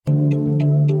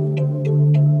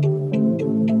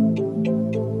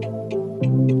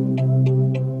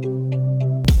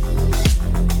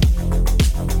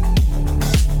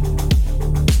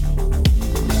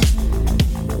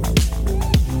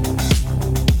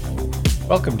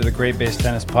Welcome to the GreatBase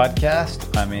Tennis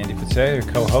Podcast. I'm Andy Fitzell,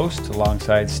 your co-host,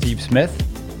 alongside Steve Smith.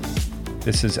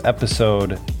 This is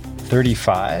episode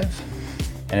 35,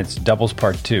 and it's Doubles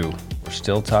Part 2. We're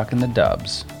still talking the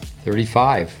dubs.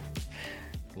 35.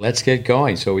 Let's get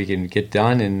going so we can get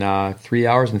done in 3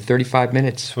 hours and 35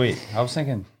 minutes. Sweet. I was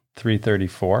thinking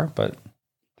 3:34, but...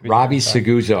 Robbie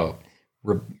Seguso.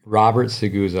 Robert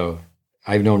Seguso.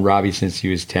 I've known Robbie since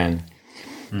he was 10.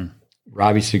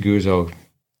 Robbie Seguso.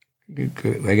 I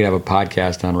could have a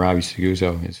podcast on Robbie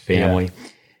Seguso, his family. Yeah.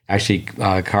 Actually,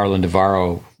 Carla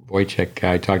Navarro, Wojcik,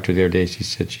 I talked to her the other day. She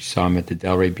said she saw him at the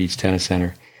Delray Beach Tennis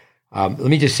Center. Let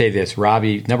me just say this.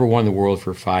 Robbie, number one in the world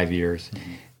for 5 years.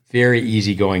 Very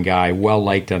easygoing guy,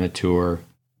 well-liked on the tour.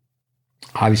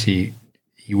 Obviously,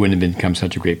 he wouldn't have become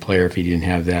such a great player if he didn't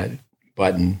have that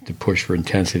button to push for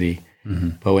intensity.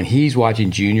 But when he's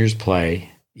watching juniors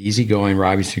play, easygoing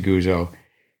Robbie Seguso,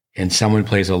 and someone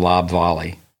plays a lob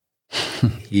volley,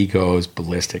 he goes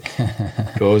ballistic.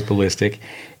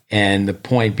 And the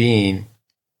point being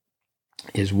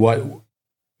is what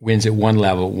wins at one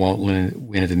level won't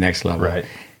win at the next level. Right.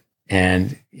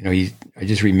 And, you know, I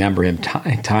just remember him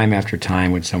time after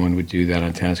time when someone would do that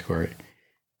on tennis court.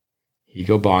 He'd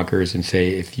go bonkers and say,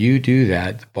 if you do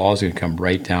that, the ball's going to come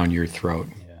right down your throat.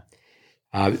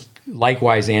 Yeah.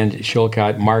 Likewise, Ann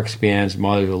Shilcock, Mark Span's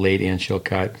mother, the late Ann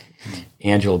Shilcock,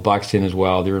 Angela Buxton as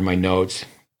well. They're in my notes.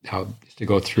 Just to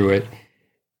go through it,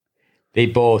 they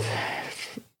both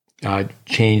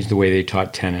changed the way they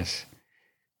taught tennis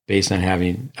based on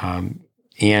having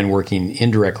Anne working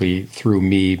indirectly through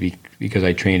me because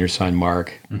I trained her son,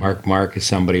 Mark. Mark is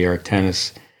somebody, our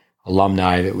tennis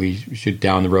alumni, that we should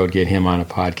down the road get him on a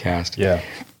podcast. Yeah.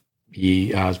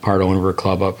 He was part owner of a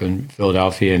club up in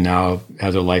Philadelphia and now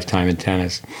has a lifetime in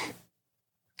tennis.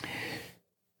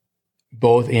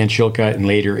 Both Ann Shilcock and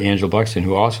later Angela Buxton,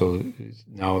 who also is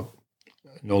now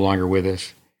no longer with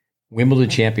us, Wimbledon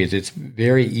champions. It's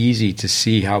very easy to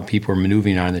see how people are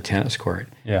maneuvering on the tennis court.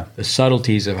 Yeah. The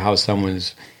subtleties of how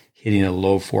someone's hitting a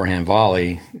low forehand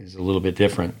volley is a little bit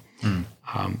different.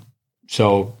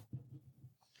 So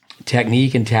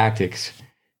technique and tactics,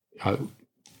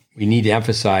 we need to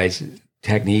emphasize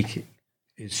technique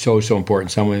is so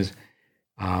important. Someone's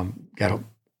got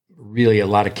really a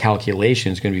lot of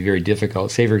calculation is going to be very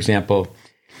difficult. Say, for example,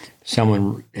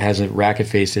 someone has a racket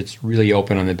face that's really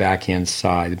open on the backhand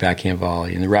side, the backhand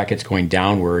volley, and the racket's going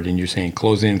downward, and you're saying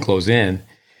close in, close in.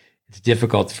 It's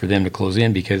difficult for them to close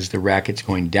in because the racket's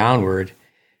going downward,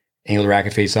 angle the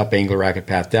racket face up, angle the racket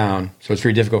path down. So it's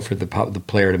very difficult for the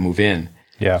player to move in.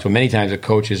 Yeah. So many times a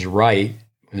coach is right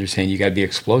when they're saying you got to be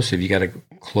explosive, you got to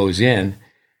close in,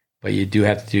 but you do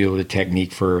have to deal with the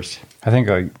technique first. I think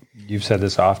you've said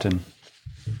this often,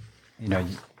 you know,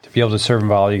 to be able to serve and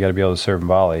volley, you got to be able to serve and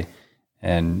volley.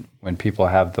 And when people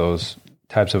have those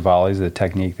types of volleys, the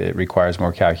technique that requires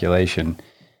more calculation,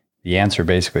 the answer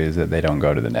basically is that they don't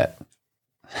go to the net.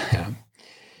 Yeah.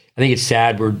 I think it's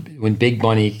sad when Big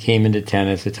Bunny came into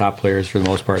tennis, the top players for the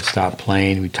most part stopped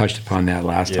playing. We touched upon that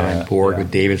last time. Borg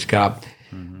with Davis Cup.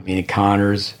 I mean,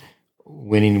 Connors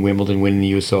winning Wimbledon, winning the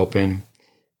U.S. Open.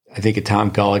 I think of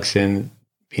Tom Gullikson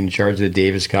being in charge of the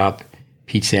Davis Cup.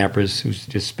 Pete Sampras, who's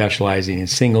just specializing in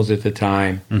singles at the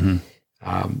time.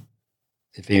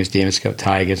 The famous Davis Cup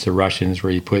tie against the Russians,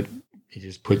 where he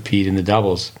just put Pete in the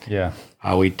doubles. Yeah.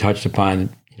 We touched upon,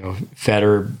 you know,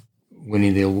 Federer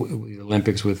winning the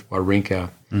Olympics with Wawrinka.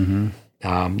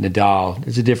 Nadal,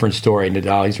 it's a different story.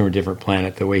 Nadal, he's from a different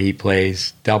planet. The way he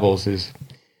plays doubles is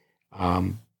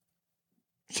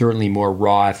certainly more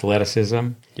raw athleticism.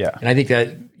 Yeah. And I think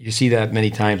that you see that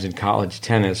many times in college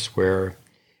tennis where,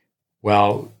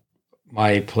 well,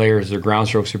 my players, their ground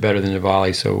strokes are better than their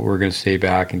volley, so we're going to stay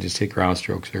back and just hit ground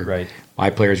strokes. Or right. My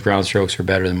players' ground strokes are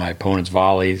better than my opponent's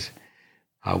volleys.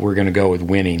 We're going to go with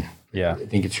winning. Yeah. I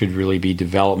think it should really be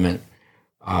development.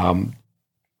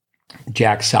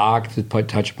 Jack Sock, to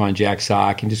touch upon Jack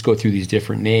Sock and just go through these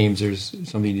different names. There's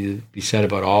something to be said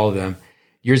about all of them.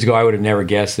 Years ago, I would have never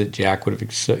guessed that Jack would have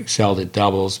excelled at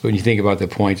doubles. But when you think about the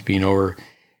points being over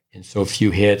in so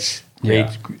few hits,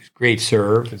 great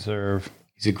serve. Good serve.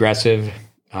 He's aggressive.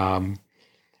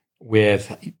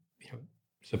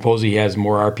 Suppose he has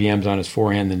more RPMs on his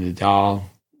forehand than Nadal.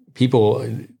 People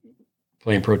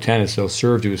playing pro tennis, they'll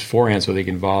serve to his forehand so they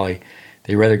can volley.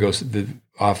 They rather go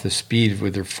off the speed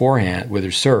with their forehand, with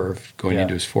their serve going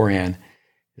into his forehand,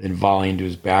 than volleying to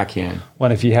his backhand.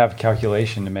 Well, if you have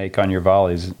calculation to make on your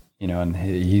volleys, you know, and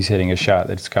he's hitting a shot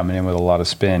that's coming in with a lot of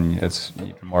spin, it's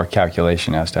even more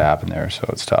calculation has to happen there, so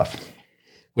it's tough.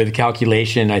 With the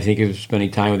calculation, I think of spending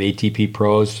time with ATP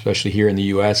pros, especially here in the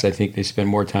U.S., I think they spend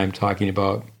more time talking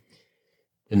about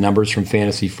the numbers from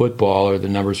fantasy football or the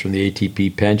numbers from the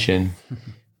ATP pension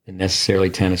than necessarily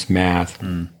tennis math.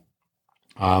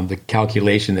 The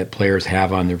calculation that players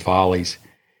have on their volleys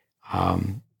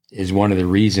is one of the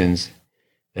reasons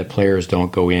that players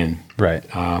don't go in. Right.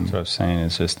 That's what I was saying.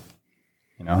 It's just,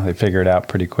 they figure it out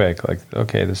pretty quick. Like,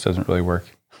 okay, this doesn't really work,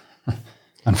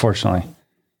 unfortunately.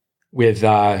 With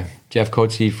Jeff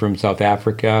Coetzee from South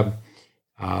Africa,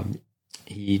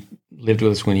 he lived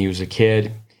with us when he was a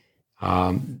kid.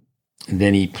 And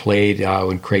then he played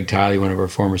when Craig Tiley, one of our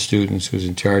former students, was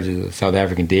in charge of the South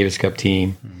African Davis Cup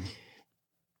team.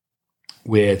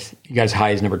 He got as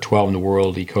high as number 12 in the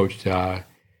world. He coached Raven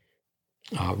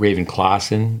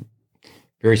Klaassen,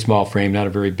 very small frame, not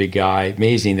a very big guy.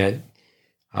 Amazing that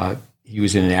he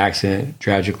was in an accident,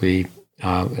 tragically.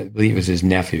 I believe it was his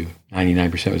nephew.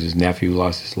 99% was his nephew who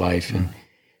lost his life. And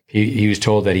he was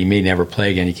told that he may never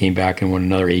play again. He came back and won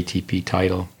another ATP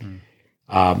title.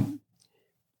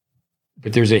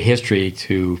 But there's a history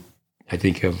to, I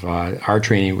think, of our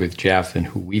training with Jeff and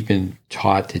who we've been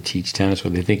taught to teach tennis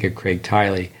with. I think of Craig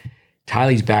Tiley.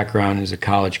 Tiley's background as a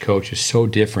college coach is so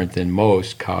different than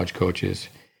most college coaches.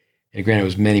 And granted, it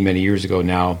was many, many years ago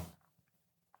now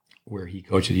where he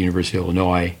coached at the University of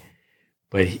Illinois,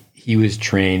 but he was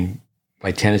trained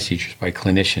by tennis teachers, by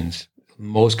clinicians.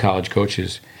 Most college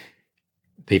coaches,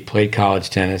 they played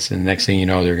college tennis, and the next thing you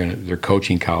know, they're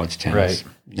coaching college tennis,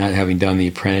 not having done the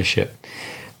apprenticeship.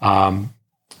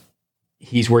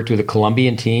 He's worked with a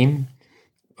Colombian team,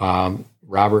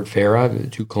 Robert Farrah, the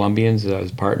two Colombians,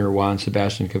 his partner Juan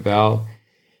Sebastian Cabal.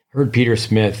 I heard Peter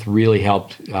Smith really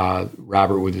helped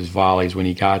Robert with his volleys when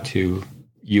he got to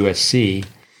USC,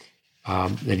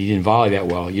 that he didn't volley that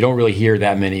well. You don't really hear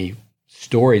that many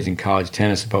stories in college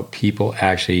tennis about people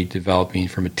actually developing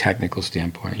from a technical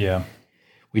standpoint. Yeah.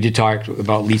 We did talk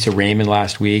about Lisa Raymond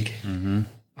last week.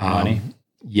 Money.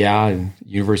 Yeah, and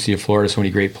University of Florida, so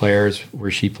many great players. Where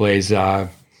she plays, the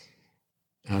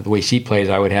way she plays,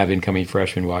 I would have incoming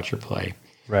freshmen watch her play.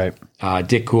 Right.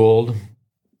 Dick Gould,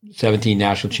 17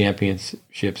 national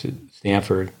championships at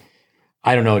Stanford.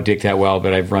 I don't know Dick that well,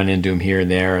 but I've run into him here and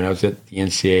there. And I was at the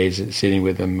NCAAs sitting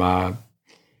with him.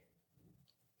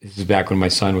 This is back when my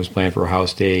son was playing for Ohio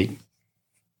State.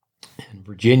 And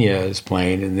Virginia is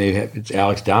playing, and it's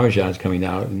Alex Damajan's coming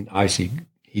out. And obviously,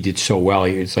 he did so well.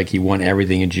 It's like he won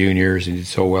everything in juniors. He did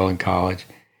so well in college.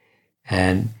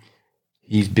 And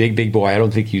he's big boy. I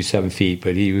don't think he was 7 feet,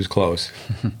 but he was close.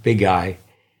 Big guy.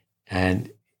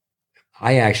 And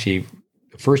I actually,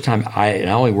 the first time I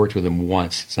only worked with him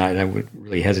once. It's not, I would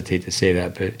really hesitate to say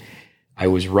that, but I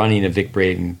was running a Vic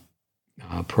Braden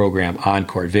program on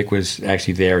court. Vic was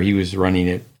actually there. He was running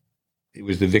it. It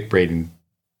was the Vic Braden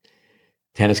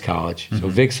Tennis College. So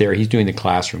Vic's there. He's doing the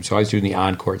classroom. So I was doing the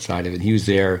on-court side of it. He was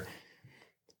there.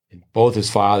 And both his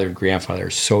father and grandfather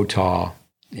are so tall.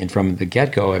 And from the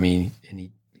get-go, I mean, and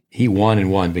he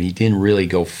won, but he didn't really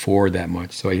go forward that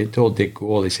much. So I told Dick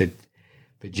Gould, they said,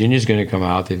 Virginia's going to come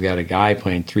out. They've got a guy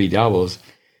playing 3 doubles.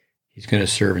 He's going to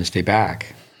serve and stay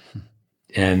back.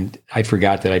 And I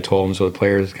forgot that I told him. So the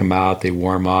players come out, they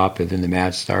warm up, and then the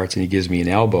match starts, and he gives me an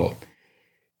elbow.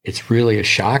 It's really a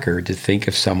shocker to think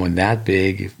of someone that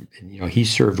big. He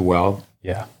served well.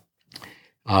 Yeah.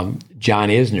 John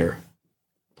Isner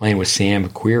playing with Sam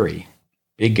Querrey,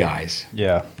 big guys.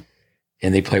 Yeah.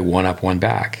 And they play one up, one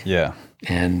back. Yeah.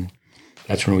 And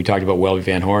that's when we talked about Welby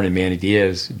Van Horn and Manny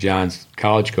Diaz, John's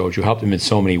college coach, who helped him in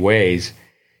so many ways.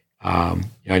 I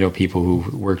know people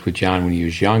who worked with John when he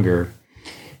was younger.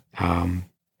 The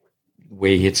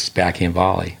way he hits his backhand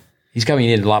volley. He's coming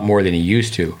in a lot more than he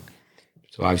used to.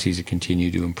 So obviously he's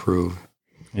continued to improve.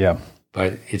 Yeah.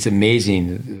 But it's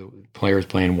amazing the players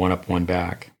playing one up, one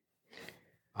back.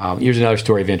 Here's another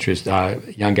story of interest. A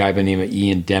young guy by the name of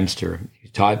Ian Dempster.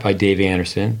 He's taught by Dave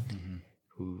Anderson,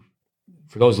 who,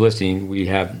 for those listening, we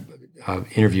have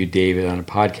interviewed David on a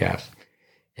podcast.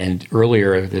 And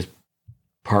earlier, this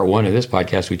part 1 of this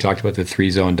podcast, we talked about the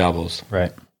 3-zone doubles.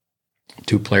 Right.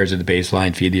 2 players at the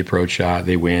baseline, feed the approach shot,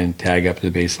 they win, tag up to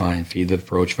the baseline, feed the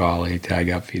approach volley, tag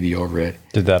up, feed the overhead.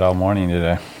 Did that all morning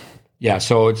today. Yeah,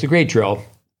 so it's a great drill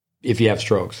if you have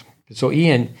strokes. So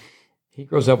Ian, he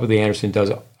grows up with Anderson,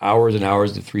 does hours and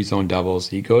hours of 3-zone doubles.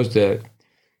 He goes to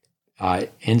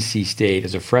NC State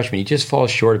as a freshman. He just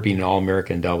falls short of being an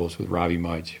All-American doubles with Robbie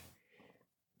Mudge.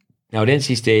 Now at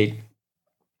NC State,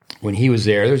 when he was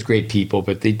there was great people,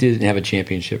 but they didn't have a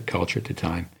championship culture at the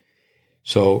time.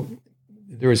 So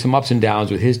there were some ups and downs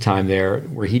with his time there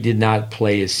where he did not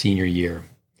play his senior year.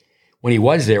 When he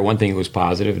was there, one thing that was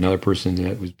positive, another person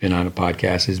that was been on a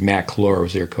podcast, is Matt Clore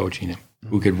was there coaching him,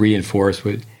 who could reinforce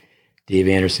what Dave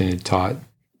Anderson had taught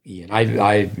Ian.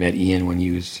 I met Ian when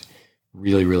he was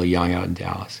really, really young out in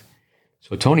Dallas.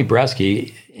 So Tony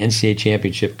Bresky, NCAA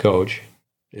championship coach,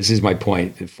 this is my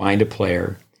point, to find a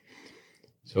player.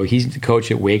 So he's the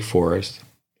coach at Wake Forest,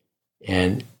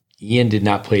 and Ian did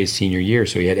not play his senior year,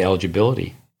 so he had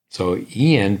eligibility. So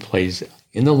Ian plays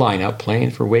in the lineup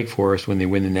playing for Wake Forest when they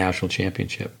win the national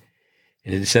championship.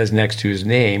 And it says next to his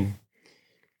name,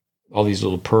 all these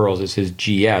little pearls, it says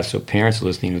GS. So parents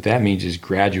listening, what that means is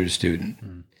graduate student.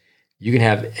 Mm. You can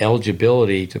have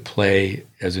eligibility to play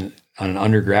on an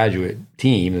undergraduate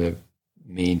team, the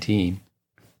main team.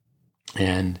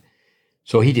 And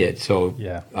so he did. So,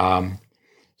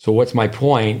 so what's my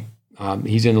point?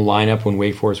 He's in the lineup when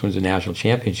Wake Forest wins the national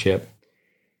championship.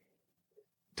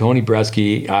 Tony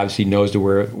Bresky obviously knows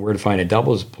where to find a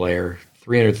doubles player.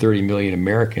 330 million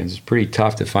Americans. It's pretty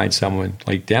tough to find someone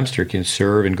like Dempster can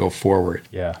serve and go forward.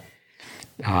 Yeah.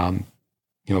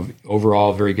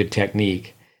 Overall, very good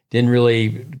technique. Didn't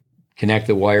really connect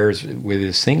the wires with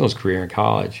his singles career in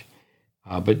college.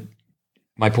 But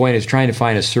my point is trying to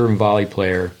find a serve and volley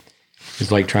player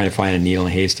is like trying to find a needle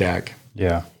in a haystack.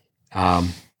 Yeah.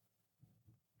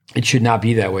 It should not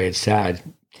be that way. It's sad.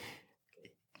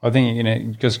 I think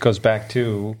it just goes back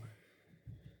to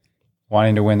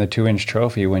wanting to win the 2-inch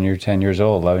trophy when you're 10 years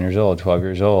old, 11 years old, 12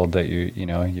 years old, that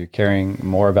you're caring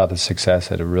more about the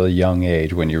success at a really young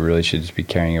age when you really should just be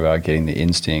caring about getting the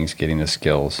instincts, getting the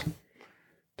skills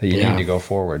that you need to go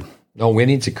forward. No,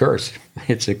 winning's a curse.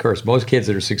 It's a curse. Most kids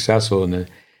that are successful in the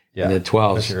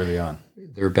 12s, especially early on,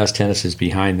 their best tennis is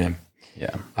behind them.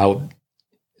 Yeah.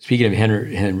 Speaking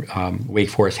of Wake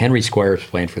Forest, Henri Squire is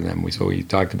playing for them. So we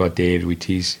talked about David. We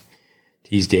tease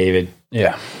David,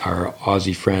 our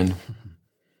Aussie friend.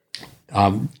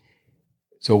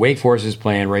 So Wake Forest is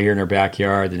playing right here in our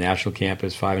backyard, the national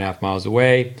campus, 5.5 miles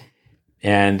away.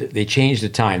 And they changed the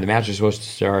time. The match was supposed to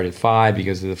start at 5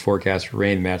 because of the forecast for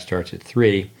rain. The match starts at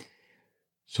 3.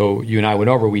 So you and I went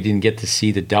over, we didn't get to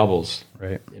see the doubles.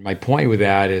 Right. And my point with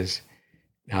that is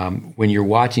when you're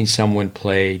watching someone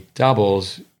play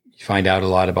doubles, you find out a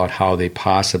lot about how they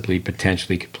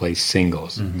potentially could play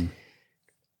singles.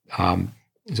 Mm-hmm.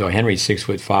 So Henry's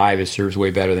 6'5", his serves way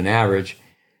better than average.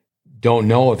 Don't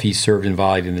know if he served and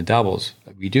volleyed in the doubles.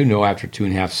 We do know after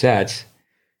 2.5 sets,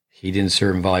 he didn't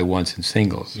serve and volley once in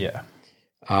singles. Yeah.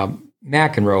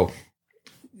 McEnroe,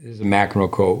 this is a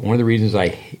McEnroe quote. One of the reasons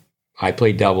I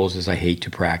play doubles is I hate to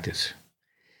practice.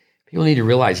 People need to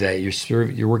realize that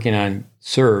you're working on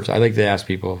serves. I like to ask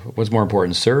people, what's more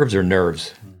important, serves or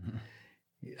nerves?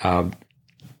 Mm-hmm.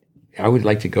 I would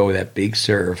like to go with that big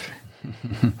serve.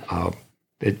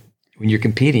 But when you're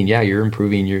competing, you're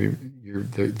improving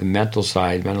the mental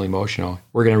side, mental emotional.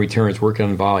 Working on returns, working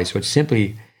on volley. So it's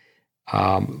simply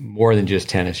more than just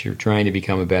tennis. You're trying to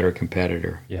become a better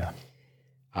competitor. Yeah.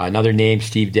 Another name,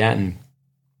 Steve Denton.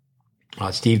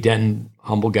 Steve Denton,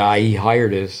 humble guy. He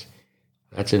hired us.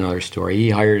 That's another story. He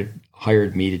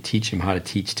hired me to teach him how to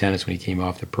teach tennis when he came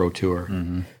off the pro tour.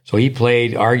 Mm-hmm. So he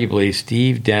played, arguably,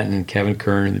 Steve Denton and Kevin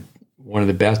Kern, one of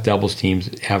the best doubles teams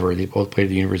ever. They both played at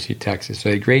the University of Texas. So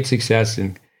they had great success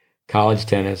in college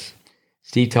tennis.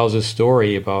 Steve tells a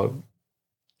story about,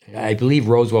 I believe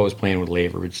Rosewell was playing with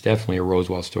Laver. It's definitely a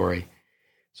Rosewell story.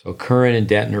 So Curran and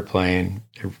Denton are playing.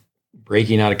 They're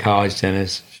breaking out of college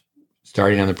tennis,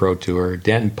 starting on the pro tour.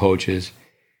 Denton poaches.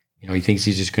 He thinks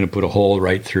he's just going to put a hole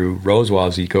right through Rosewell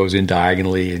as he goes in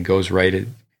diagonally and goes right at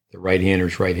the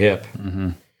right-hander's right hip. Mm-hmm.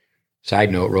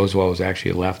 Side note, Rosewell was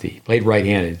actually a lefty. He played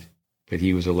right-handed, but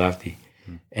he was a lefty.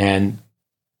 Mm-hmm. And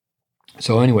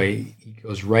so anyway, he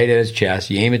goes right at his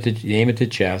chest. You aim at the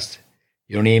chest.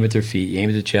 You don't aim at their feet. You aim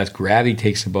at the chest. Gravity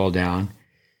takes the ball down.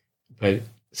 But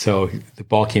so the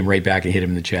ball came right back and hit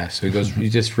him in the chest. So he goes,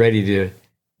 he's just ready to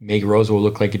make Rosewell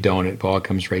look like a donut. Ball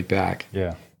comes right back.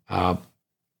 Yeah.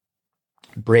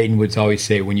 Braden would always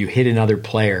say, when you hit another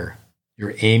player,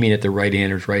 you're aiming at the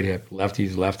right-hander's right hip,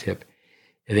 lefty's left hip.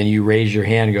 And then you raise your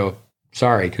hand and go,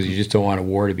 sorry, because you just don't want a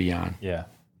war to be on. Yeah.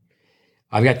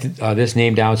 I've got this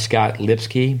name down, Scott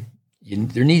Lipsky.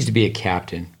 There needs to be a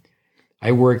captain.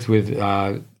 I worked with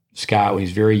Scott when he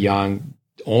was very young,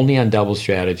 only on double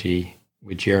strategy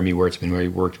with Jeremy Wertzman, who I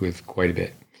worked with quite a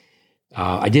bit.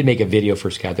 I did make a video for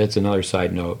Scott. That's another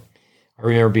side note. I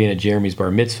remember being at Jeremy's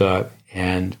bar mitzvah,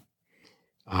 and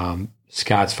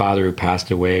Scott's father, who passed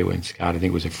away when Scott, I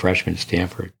think, was a freshman at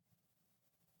Stanford.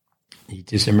 I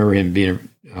remember him being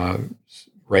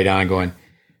right on going,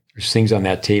 there's things on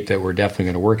that tape that we're definitely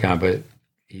going to work on, but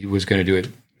he was going to do it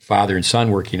father and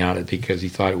son working on it because he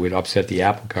thought it would upset the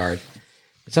apple cart.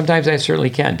 But sometimes I certainly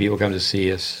can. People come to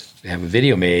see us, have a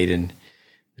video made, and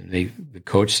the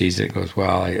coach sees it and goes,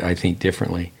 well, I think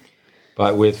differently.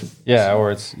 But with...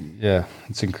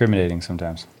 it's incriminating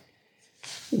sometimes.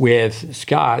 With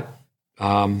Scott,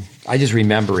 I just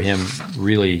remember him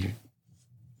really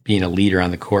being a leader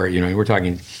on the court. We're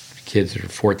talking kids that are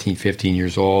 14, 15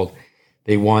 years old.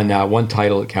 They won one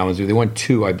title at Kalamazoo. They won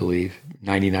two, I believe,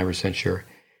 99% sure.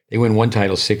 They won one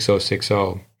title,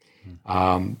 6-0,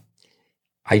 6-0.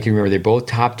 I can remember they're both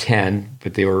top 10,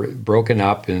 but they were broken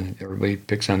up, and everybody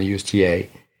picks on the USTA,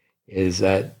 is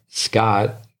that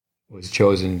Scott was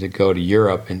chosen to go to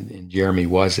Europe and Jeremy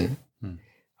wasn't.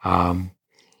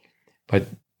 But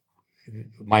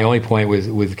my only point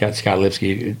with Scott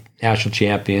Lipsky, national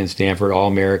champion, Stanford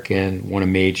All-American, won a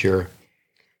major,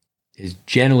 is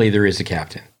generally there is a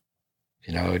captain.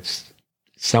 It's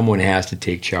someone has to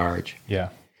take charge. Yeah.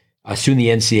 Soon the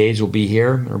NCAAs will be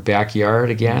here, in our backyard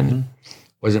again. Mm-hmm.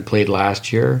 Wasn't played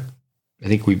last year. I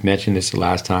think we've mentioned this the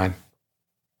last time.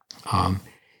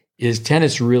 Is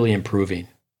tennis really improving?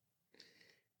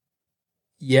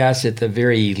 Yes, at the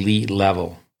very elite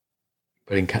level.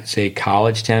 But in, say,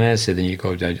 college tennis, and then you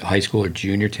go to high school or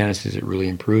junior tennis, is it really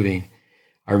improving?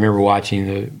 I remember watching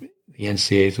the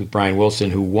NCAAs with Brian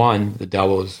Wilson, who won the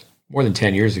doubles more than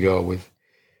 10 years ago with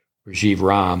Rajiv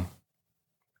Ram.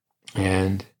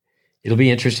 And it'll be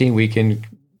interesting. We can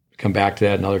come back to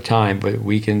that another time, but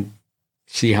we can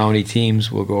see how many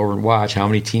teams, we'll go over and watch how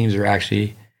many teams are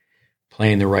actually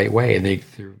playing the right way. And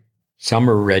some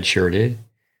are redshirted,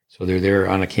 so they're there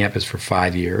on a campus for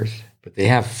 5 years, but they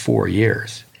have 4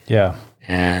 years. Yeah.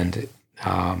 And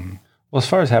well, as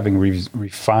far as having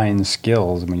refined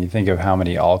skills, when you think of how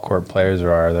many all-court players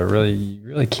there are, you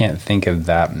really can't think of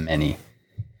that many.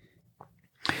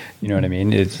 You know what I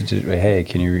mean? It's just, hey,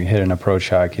 can you hit an approach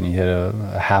shot? Can you hit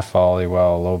a half volley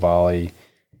well, a low volley?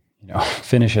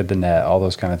 Finish at the net, all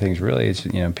those kind of things. Really, it's,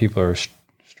 people are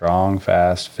strong,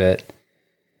 fast, fit,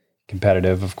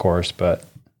 competitive, of course, but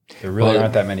there really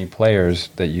aren't that many players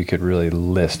that you could really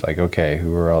list, like, okay,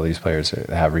 who are all these players that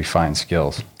have refined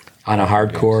skills? On a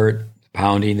hard court,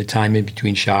 pounding, the time in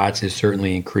between shots has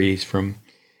certainly increased from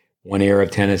one era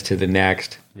of tennis to the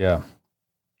next. Yeah.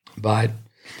 But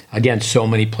again, so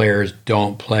many players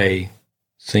don't play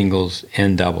singles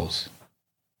and doubles.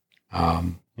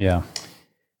 Yeah,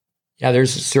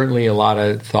 there's certainly a lot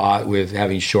of thought with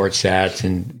having short sets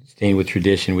and staying with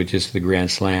tradition with just the Grand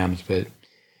Slams. But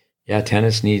yeah,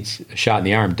 tennis needs a shot in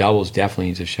the arm. Doubles definitely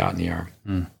needs a shot in the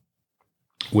arm.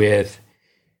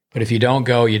 But if you don't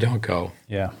go, you don't go.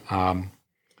 Yeah. I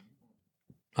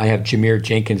have Jermere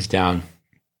Jenkins down.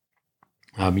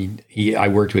 I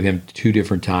worked with him 2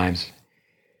 different times.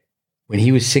 When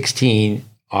he was 16,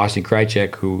 Austin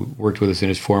Krajicek, who worked with us in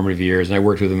his formative years, and I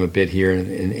worked with him a bit here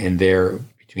and there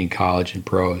between college and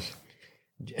pros.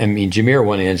 Jermere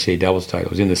won an NCAA doubles title.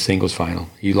 He was in the singles final.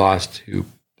 He lost to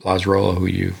Lazzarolo, who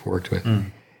you've worked with.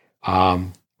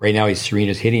 Right now, he's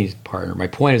Serena's hitting partner. My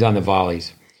point is on the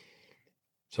volleys.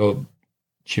 So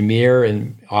Jermere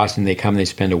and Austin, they come and they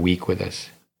spend a week with us.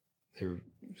 They're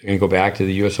going to go back to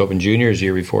the U.S. Open Juniors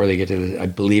year before they get to I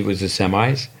believe it was the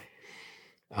semis.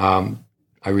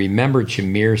 I remember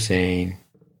Jermere saying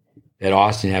that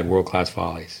Austin had world-class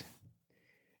volleys.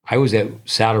 I was at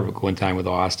Saddlebrook one time with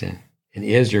Austin, and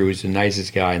Isner, who's the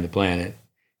nicest guy on the planet,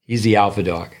 he's the alpha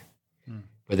dog.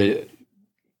 But the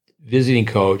visiting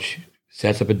coach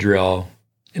sets up a drill,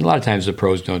 and a lot of times the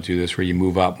pros don't do this, where you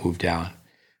move up, move down,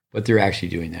 but they're actually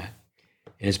doing that.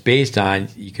 And it's based on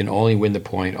you can only win the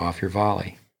point off your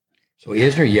volley. So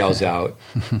Isner yells out,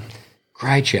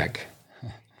 Krajicek,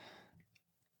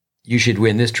 you should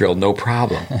win this drill, no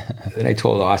problem. Then I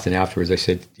told Austin afterwards, I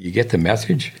said, you get the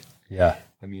message? Yeah.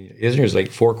 Isner's like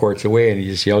 4 courts away and he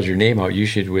just yells your name out, you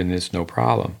should win this, no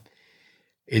problem.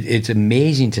 It's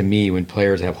amazing to me when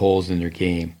players have holes in their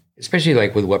game, especially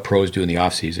like with what pros do in the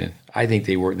off season. I think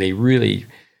they really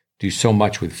do so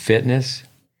much with fitness.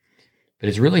 But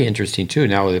it's really interesting too,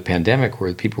 now with the pandemic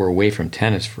where people were away from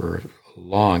tennis for a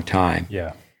long time.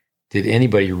 Yeah. Did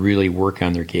anybody really work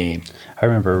on their game? I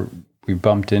remember we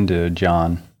bumped into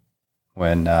John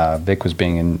when Vic was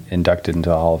being inducted into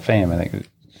the Hall of Fame. I think it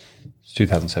was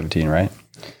 2017, right?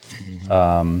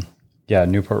 Mm-hmm.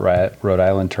 Newport, Rhode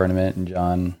Island tournament, and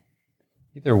John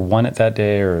either won it that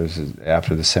day or it was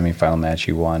after the semifinal match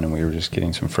he won, and we were just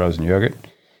getting some frozen yogurt.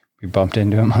 We bumped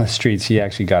into him on the streets. He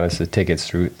actually got us the tickets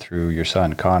through your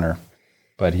son, Connor.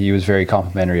 But he was very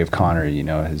complimentary of Connor,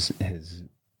 his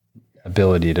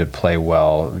ability to play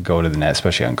well, go to the net,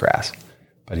 especially on grass.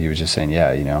 But he was just saying,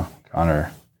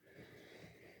 Connor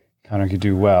could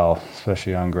do well,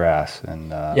 especially on grass.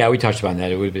 And we touched upon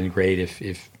that. It would have been great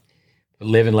if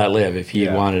live and let live. If he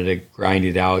wanted to grind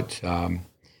it out,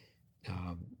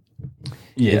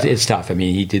 it's tough.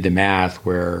 He did the math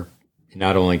where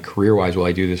not only career-wise will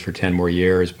I do this for 10 more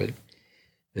years, but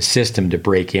the system to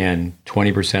break in.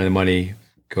 20% of the money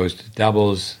goes to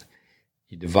doubles.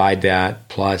 You divide that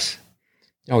plus.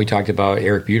 We talked about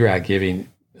Eric Burak giving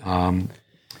the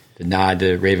nod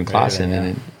to Raven Klaasen,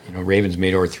 and Raven's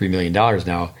made over $3 million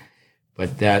now,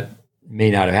 but that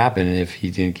may not have happened if he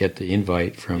didn't get the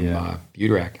invite from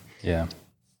Burak. Yeah,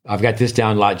 I've got this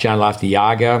down a lot. John-Lafnie De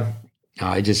Jager.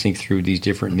 I just think through these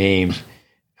different names.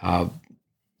 A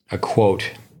quote.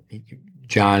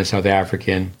 John is South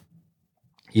African.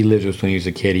 He lived with us when he was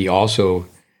a kid. He also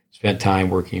spent time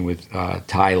working with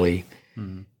Tiley.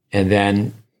 Mm-hmm. And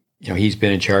then, he's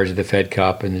been in charge of the Fed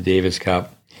Cup and the Davis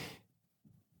Cup.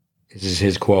 This is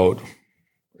his quote.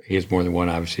 He has more than one,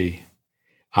 obviously.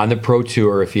 On the Pro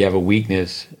Tour, if you have a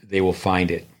weakness, they will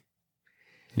find it.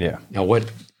 Yeah. Now,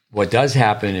 what does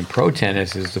happen in pro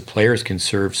tennis is the players can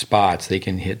serve spots. They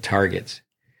can hit targets.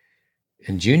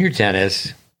 In junior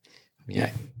tennis,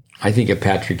 I think of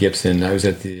Patrick Gibson. I was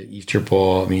at the Easter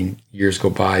Bowl. Years go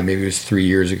by. Maybe it was 3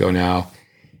 years ago now.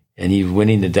 And he's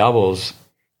winning the doubles,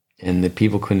 and the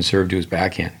people couldn't serve to his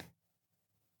backhand.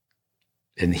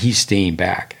 And he's staying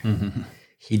back. Mm-hmm.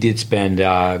 He did spend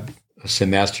a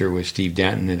semester with Steve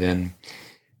Denton, and then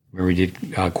remember he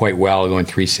did quite well, going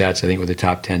 3 sets, I think, with the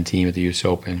top 10 team at the U.S.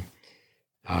 Open.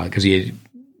 Because he had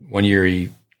 1 year, he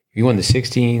won the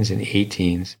 16s and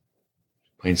 18s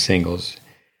playing singles.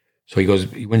 So he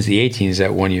wins the 18s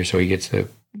that 1 year, so he gets to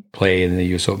play in the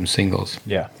U.S. Open singles.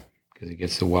 Yeah. Because he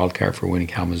gets the wild card for winning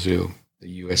Kalamazoo, the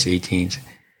U.S. 18s.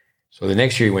 So the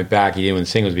next year he went back, he didn't win the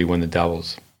singles, but he won the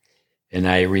doubles. And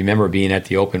I remember being at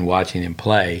the Open watching him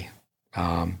play,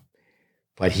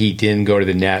 but he didn't go to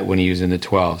the net when he was in the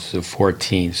 12s, so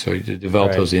 14. So he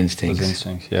developed those instincts. Those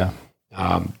instincts, yeah.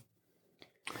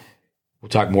 We'll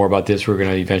talk more about this. We're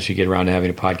going to eventually get around to having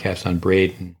a podcast on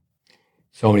Braden.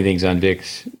 So many things on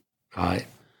Vic's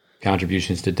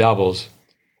contributions to doubles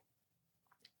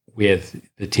with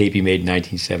the tape he made in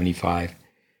 1975.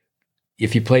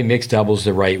 If you play mixed doubles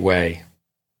the right way,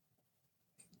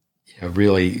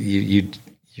 really,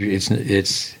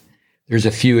 there's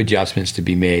a few adjustments to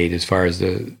be made as far as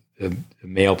the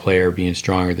male player being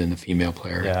stronger than the female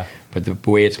player. Yeah. But the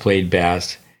way it's played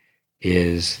best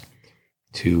is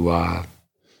to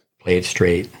play it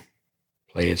straight.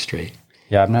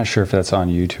 Yeah, I'm not sure if that's on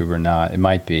YouTube or not. It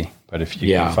might be, but if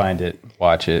you can find it,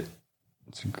 watch it.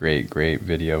 It's a great, great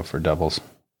video for doubles.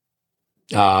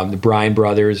 The Bryan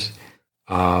brothers,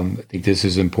 I think this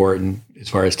is important as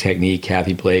far as technique.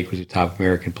 Kathy Blake was a top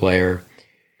American player.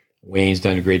 Wayne's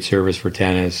done a great service for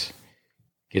tennis,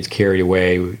 gets carried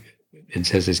away and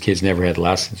says his kids never had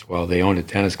lessons. Well, they owned a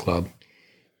tennis club.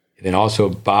 And then also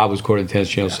Bob was quoted in the Tennis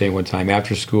Channel saying one time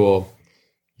after school,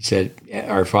 he said,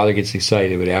 our father gets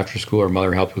excited, but after school, our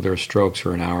mother helped with her strokes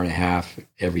for an hour and a half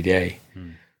every day.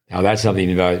 Now, that's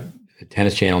something about the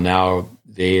Tennis Channel now.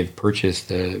 They have purchased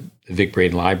the Vic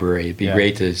Braden library. It'd be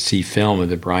great to see film of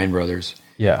the Bryan brothers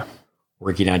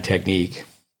working on technique.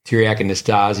 Tiriac and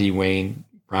Nastase, Wayne,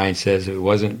 Bryan says it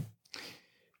wasn't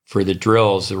for the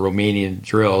drills, the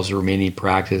Romanian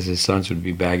practice, his sons would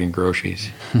be bagging groceries.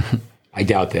 I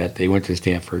doubt that. They went to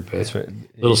Stanford, but that's right. A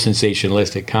little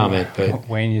sensationalistic comment. But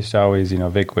Wayne used to always,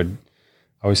 Vic would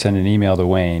always send an email to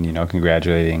Wayne,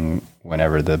 congratulating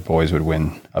whenever the boys would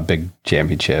win a big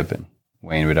championship. And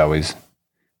Wayne would always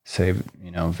say,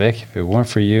 Vic, if it weren't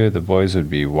for you, the boys would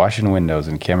be washing windows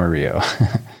in Camarillo.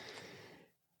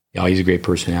 He's a great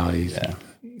personality.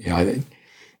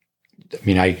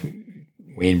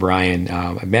 Wayne Bryan,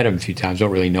 I met him a few times,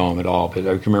 don't really know him at all, but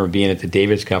I can remember being at the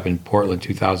Davis Cup in Portland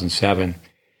 2007,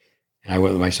 and I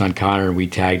went with my son Connor, and we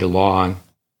tagged along,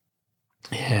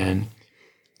 and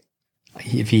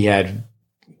if he had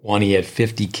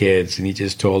 50 kids, and he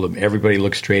just told them, everybody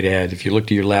look straight ahead. If you look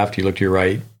to your left, you look to your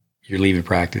right, you're leaving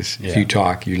practice. If you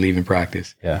talk, you're leaving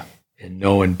practice. Yeah. And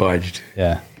no one budged.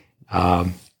 Yeah.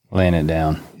 Laying it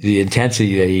down. The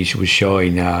intensity that he was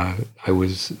showing, I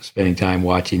was spending time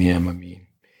watching him.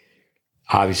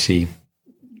 Obviously,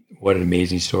 what an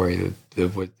amazing story.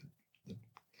 The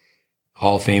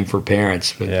Hall of Fame for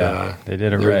parents. But they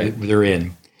did it right. They're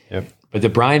in. Yep. But the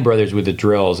Bryan brothers with the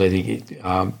drills, I think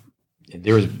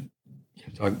there was,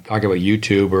 talk about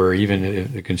YouTube or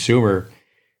even the consumer,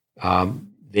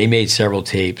 they made several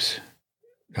tapes,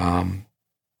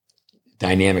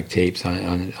 dynamic tapes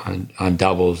on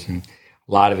doubles, and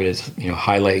a lot of it is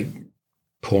highlight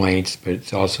points, but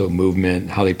it's also movement,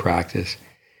 how they practice,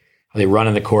 how they run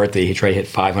on the court. They try to hit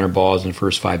 500 balls in the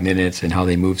first 5 minutes, and how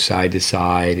they move side to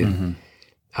side. And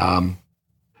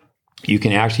you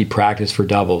can actually practice for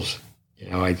doubles.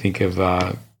 I think of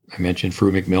I mentioned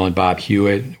Fru McMillan, Bob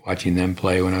Hewitt, watching them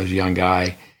play when I was a young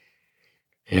guy.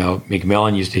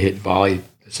 McMillan used to hit volley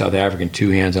the South African, 2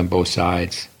 hands on both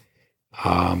sides.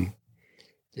 I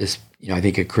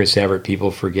think of Chris Everett,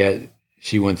 people forget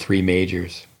she won 3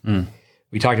 majors.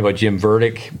 We talked about Jim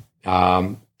Verdieck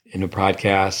in the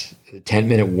podcast, the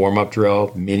 10-minute warm-up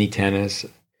drill, mini tennis.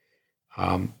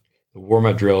 The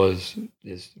warm-up drill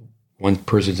is one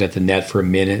person's at the net for a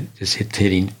minute, just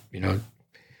hitting,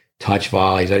 touch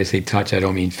volleys. I say touch, I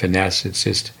don't mean finesse. It's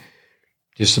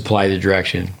just supply the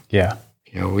direction. Yeah.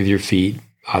 With your feet,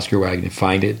 Oscar Wagner,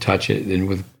 find it, touch it. Then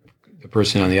with the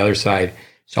person on the other side,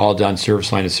 it's all done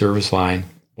service line to service line.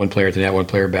 One player at the net, one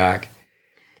player back.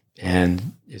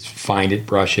 And just find it,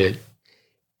 brush it.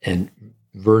 And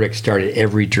Verdieck started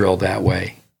every drill that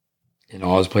way. And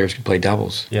all his players could play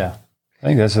doubles. Yeah. I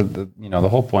think that's the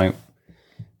whole point.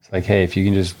 It's like, hey, if you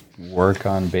can just work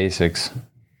on basics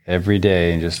every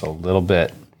day and just a little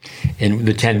bit. And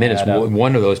the 10 minutes,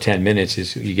 one of those 10 minutes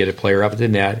is you get a player up at the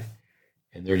net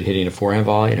and they're hitting a forehand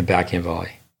volley and a backhand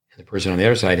volley. And the person on the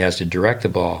other side has to direct the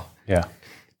ball. Yeah.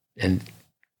 And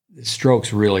the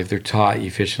strokes really, if they're taught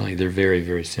efficiently, they're very,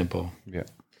 very simple. Yeah.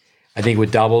 I think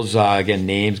with doubles, again,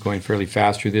 names going fairly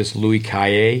fast through this. Louis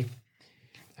Cayer,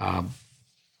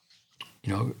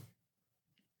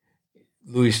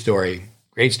 Louis' story,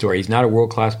 great story. He's not a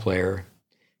world-class player.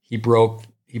 He broke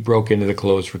into the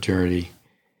closed fraternity.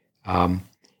 In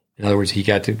other words, he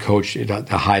got to coach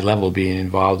at a high level, being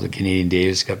involved in the Canadian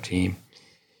Davis Cup team.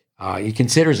 He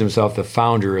considers himself the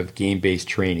founder of game-based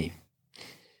training.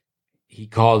 He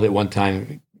called it one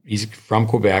time, he's from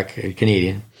Quebec, a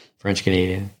Canadian,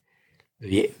 French-Canadian.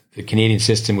 The Canadian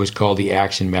system was called the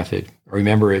action method. I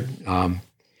remember it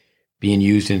being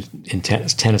used in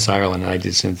tennis Ireland. I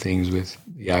did some things with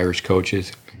the Irish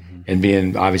coaches. And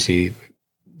being obviously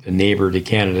the neighbor to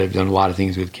Canada, I've done a lot of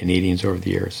things with Canadians over the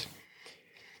years.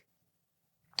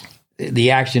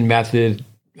 The action method,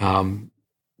 to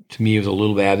me, was a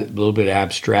little bit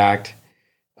abstract.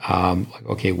 Like,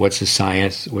 okay, what's the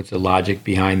science? What's the logic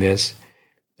behind this?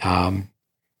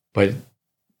 But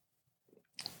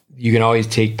you can always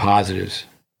take positives.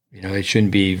 It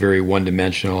shouldn't be very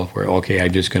one-dimensional where, okay,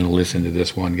 I'm just going to listen to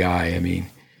this one guy. I mean,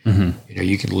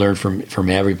 you can learn from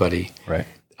everybody. Right.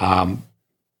 But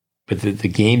the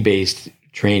game-based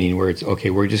training where it's, okay,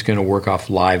 we're just going to work off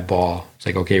live ball. It's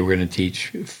like, okay, we're going to teach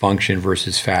function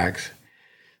versus facts.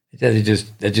 That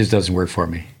just doesn't work for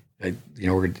me. But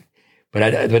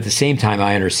at the same time,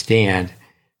 I understand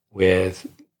with,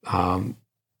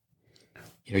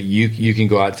 you can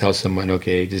go out and tell someone,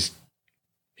 okay, just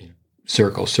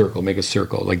circle, make a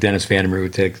circle. Like Dennis Vandermeer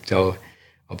would tell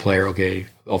a player, okay,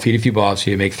 I'll feed a few balls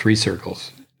so you make 3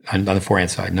 circles on the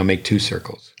forehand side. And they'll make 2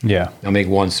 circles. Yeah. They'll make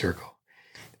 1 circle.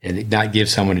 And not give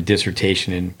someone a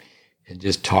dissertation and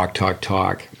just talk.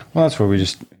 Well, that's where we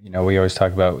just, we always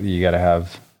talk about you got to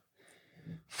have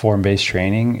form-based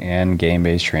training and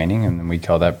game-based training, and then we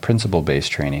call that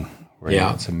principle-based training,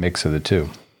 where it's a mix of the two.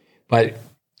 But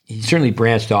he certainly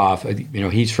branched off.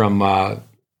 He's from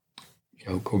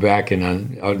Quebec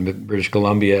and out in British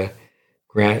Columbia.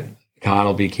 Grant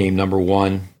Connell became number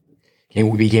 1. He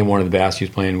became one of the best. He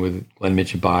was playing with Glenn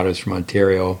Michibatas from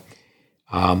Ontario.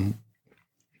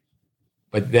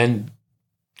 But then,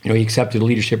 he accepted a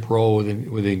leadership role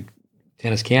within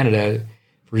Tennis Canada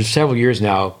for several years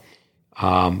now.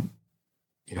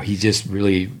 He just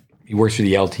really, he works for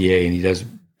the LTA and he does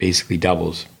basically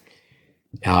doubles,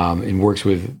 and works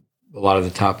with a lot of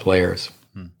the top players.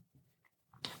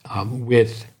 But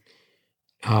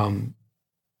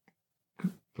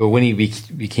when he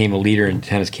became a leader in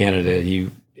Tennis Canada,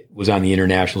 he was on the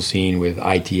international scene with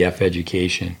ITF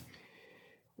education.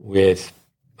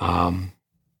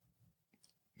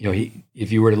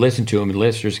 If you were to listen to him, and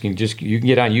listeners you can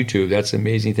get on YouTube. That's the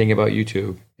amazing thing about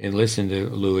YouTube, and listen to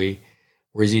Louis,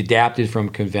 where he adapted from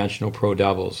conventional pro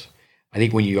doubles. I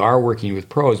think when you are working with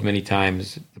pros, many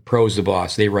times the pro's the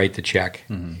boss. They write the check.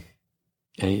 And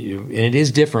it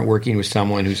is different working with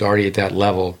someone who's already at that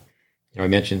level. I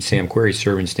mentioned Sam Querrey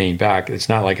serving, staying back. It's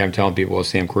not like I'm telling people, well,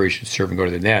 Sam Querrey should serve and go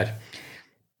to the net.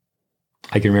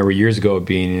 I can remember years ago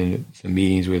being in some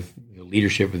meetings with the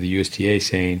leadership of the USTA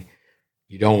saying,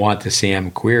 you don't want the Sam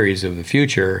Querreys of the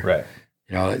future. Right.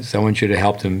 Someone should have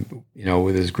helped him,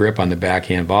 with his grip on the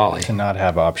backhand volley. To not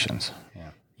have options.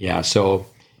 Yeah. So,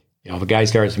 if a guy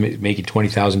starts making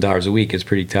 $20,000 a week, it's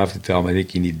pretty tough to tell him, I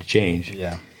think you need to change.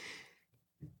 Yeah.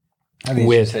 I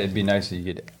think it'd be nice if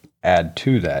you could add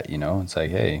to that, It's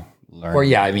like, hey, learn. Or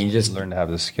just learn to have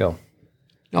this skill.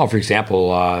 No, for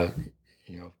example,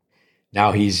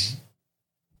 now he's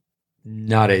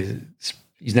not a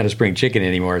spring chicken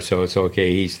anymore, so it's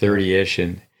okay. He's 30-ish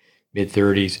and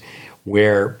mid-30s,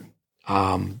 where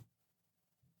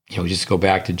just go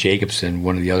back to Jacobson,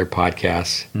 one of the other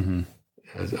podcasts,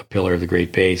 a pillar of the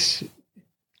GreatBase,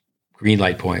 green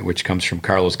light point, which comes from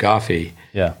Carlos Goffey.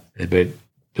 Yeah. But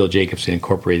Bill Jacobson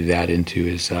incorporated that into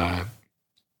his,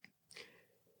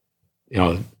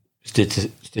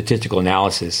 statistical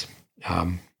analysis.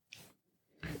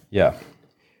 You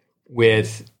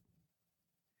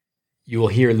will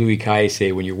hear Louis Cayer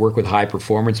say, when you work with high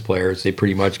performance players, they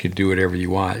pretty much can do whatever you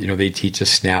want. They teach a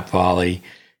snap volley,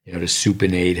 to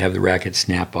supinate, have the racket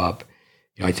snap up.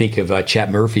 I think of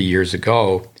Chet Murphy years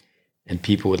ago, and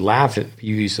people would laugh at,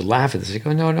 you used to laugh at this. They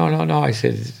go, no. I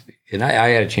said, and I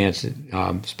had a chance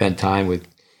to spend time with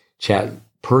Chet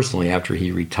personally after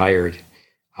he retired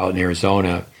out in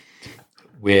Arizona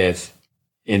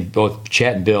in both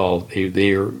Chet and Bill,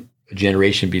 they were a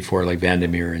generation before like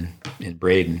Vandermeer and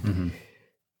Braden,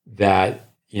 that,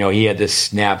 he had this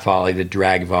snap volley, the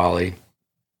drag volley,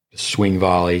 the swing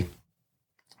volley,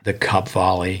 the cup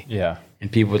volley. Yeah.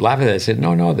 And people would laugh at that. I said,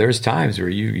 no, there's times where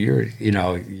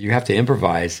you have to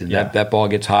improvise, and that ball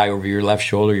gets high over your left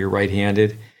shoulder, you're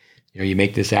right-handed. You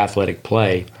make this athletic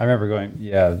play. I remember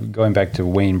going back to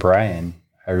Wayne Bryan.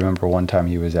 I remember one time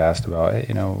he was asked about,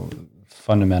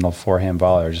 fundamental forehand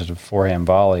volley, or just a forehand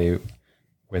volley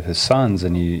with his sons,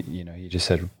 and he just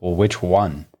said, well, which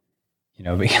one?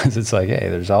 Because it's like, hey,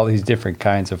 there's all these different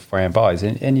kinds of forehand volleys,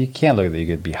 and you can't look at it. You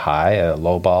could be high, a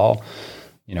low ball,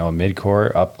 a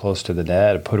mid-court, up close to the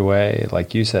net, a put away.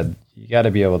 Like you said, you got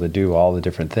to be able to do all the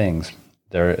different things.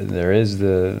 There is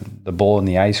the bowl and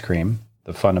the ice cream,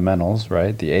 the fundamentals,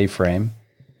 right? The A-frame.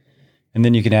 And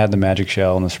then you can add the magic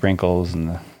shell and the sprinkles and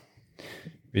the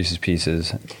Reese's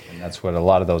Pieces. And that's what a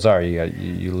lot of those are.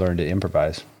 You learn to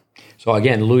improvise. So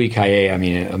again, Louis Cayer,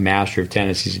 a master of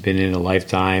tennis. He's been in a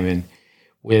lifetime. And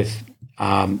with,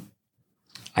 I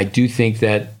do think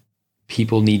that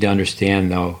people need to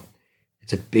understand, though,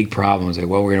 it's a big problem. It's like,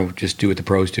 well, we're going to just do what the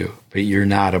pros do. But you're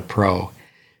not a pro.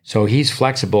 So he's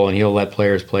flexible, and he'll let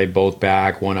players play both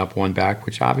back, one up, one back,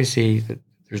 which obviously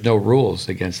there's no rules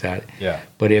against that. Yeah.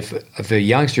 But if a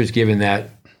youngster's given that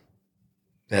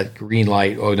green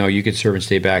light, oh no, you can serve and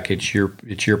stay back, it's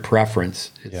your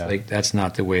preference. It's like, that's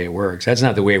not the way it works. That's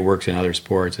not the way it works in other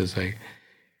sports. It's like,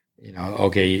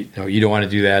 okay, you don't want to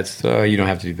do that, so you don't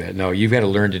have to do that. No, you've got to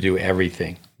learn to do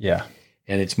everything. Yeah.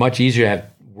 And it's much easier to have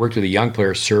worked with a young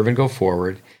player, serve and go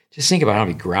forward. Just think about how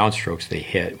many ground strokes they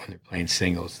hit when they're playing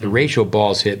singles. The ratio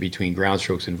balls hit between ground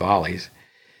strokes and volleys.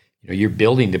 You're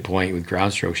building the point with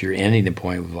ground strokes. You're ending the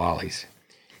point with volleys.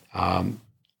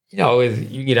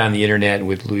 You get on the internet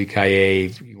with Louis Cayer,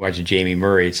 you watch Jamie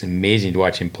Murray. It's amazing to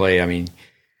watch him play.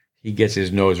 He gets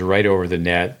his nose right over the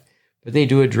net. But they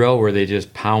do a drill where they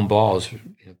just pound balls,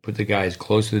 put the guy as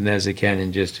close to the net as they can,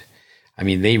 and just,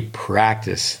 they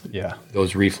practice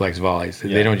those reflex volleys.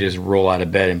 They don't just roll out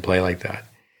of bed and play like that.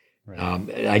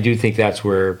 Right. I do think that's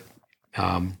where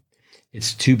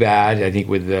it's too bad. I think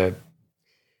with the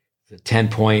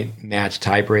 10-point match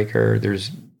tiebreaker, there's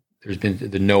been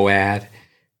the no ad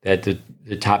that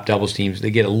the top doubles teams, they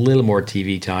get a little more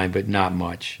TV time, but not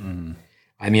much. Mm-hmm.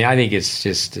 I think it's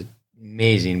just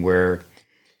amazing where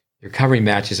they're covering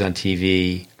matches on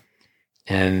TV,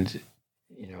 and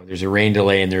there's a rain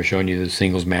delay, and they're showing you the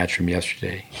singles match from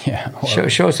yesterday. Yeah,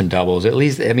 show some doubles at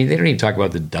least. They don't even talk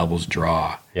about the doubles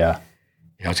draw. Yeah,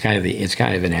 it's kind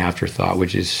of an afterthought,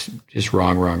 which is just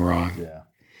wrong.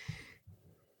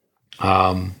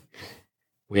 Yeah.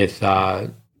 With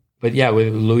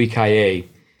Louis Cayer,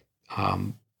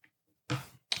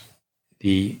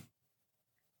 the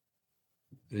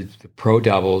pro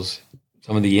doubles,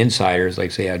 some of the insiders,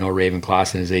 like say I know Raven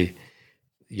Klaassen, is they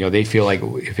feel like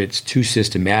if it's too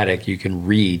systematic, you can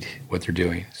read what they're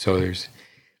doing. So there's,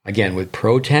 again, with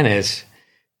pro tennis,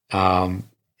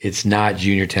 it's not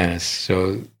junior tennis.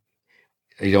 So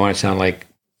you don't want to sound like,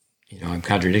 I'm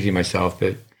contradicting myself,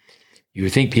 but you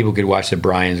would think people could watch the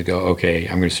Bryans and go, okay,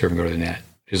 I'm going to serve and go to the net.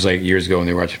 Just like years ago when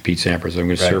they were watching Pete Sampras, I'm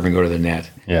going to serve and go to the net.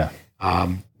 Yeah.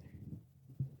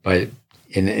 But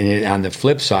on the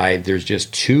flip side, there's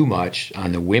just too much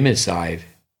on the women's side.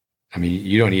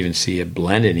 You don't even see it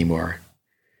blend anymore.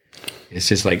 It's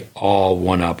just like all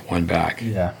one up, one back.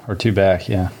 Yeah, or two back,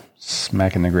 yeah.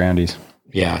 Smacking the groundies.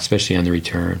 Yeah, especially on the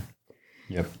return.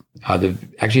 Yep.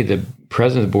 The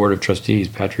president of the board of trustees,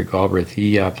 Patrick Galbraith,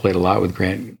 he played a lot with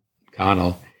Grant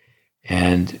Connell.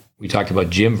 And we talked about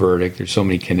Jim Verdieck. There's so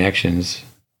many connections.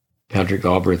 Patrick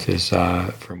Galbraith is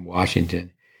from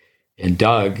Washington. And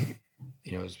Doug,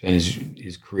 has spent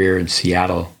his career in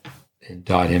Seattle and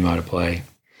taught him how to play.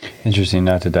 Interesting,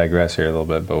 not to digress here a little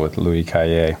bit, but with Louis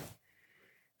Cayer,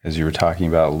 as you were talking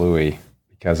about Louis,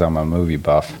 because I'm a movie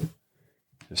buff,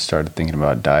 just started thinking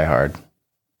about Die Hard.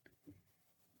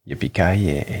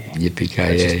 Yippee-ki-yay.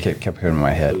 Yippee-ki-yay. It just kept coming in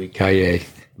my head. Louis-ki-yay.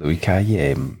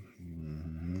 Louis-ki-yay.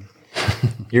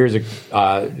 Here's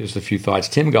just a few thoughts.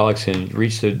 Tim Gullikson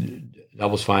reached the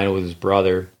doubles final with his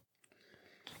brother.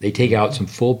 They take out some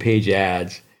full-page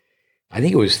ads. I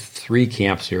think it was 3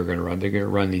 camps they were going to run. They're going to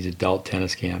run these adult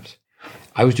tennis camps.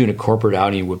 I was doing a corporate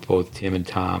outing with both Tim and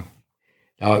Tom.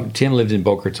 Now, Tim lived in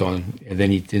Boca Raton, and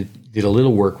then he did a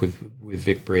little work with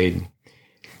Vic Braden.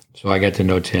 So I got to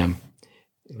know Tim.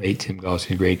 Late Tim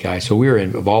Gullikson, great guy. So we were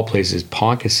in, of all places,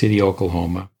 Ponca City,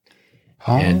 Oklahoma.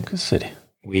 Ponca City.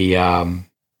 We, there's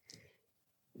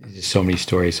so many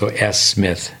stories. So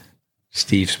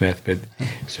Steve Smith. But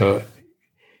so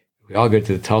we all go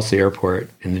to the Tulsa airport,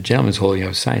 and the gentleman's holding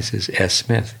up a sign that says S.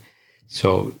 Smith.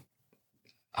 So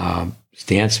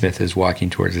Stan Smith is walking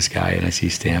towards this guy, and I see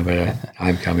Stan, but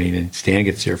I'm coming, and Stan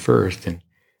gets there first, and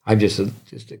I'm just a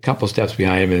couple steps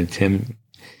behind him, and Tim,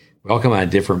 we all come on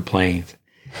different planes.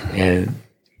 And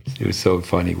it was so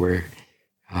funny where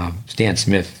Stan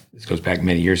Smith, this goes back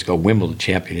many years ago, Wimbledon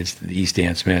champion, it's the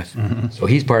Stan Smith. Mm-hmm. So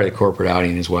he's part of the corporate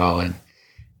outing as well. And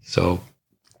so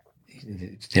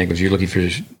Stan goes, "You're looking for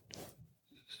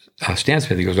Stan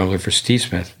Smith?" He goes, "I'm looking for Steve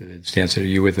Smith." And Stan said, "Are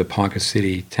you with the Ponca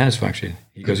City tennis function?"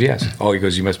 He goes, "Yes." "Oh," he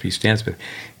goes, "You must be Stan Smith."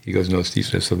 He goes, "No, Steve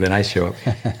Smith." So then I show up,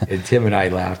 and Tim and I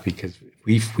laugh because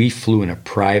we flew in a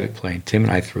private plane. Tim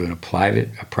and I flew in a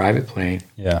private plane.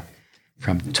 Yeah.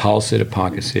 From Tulsa to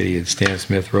Ponca City, and Stan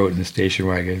Smith rode in the station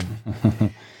wagon.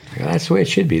 That's the way it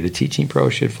should be. The teaching pro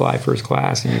should fly first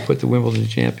class, and you put the Wimbledon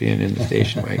champion in the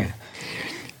station wagon.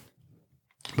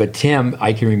 But Tim,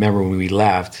 I can remember when we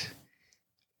left,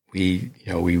 we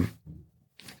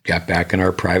got back in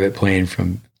our private plane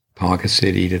from Ponca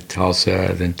City to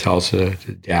Tulsa, then Tulsa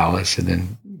to Dallas, and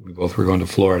then we both were going to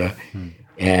Florida.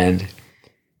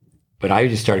 But I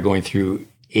just started going through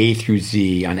A through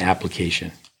Z on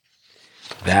application.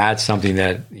 That's something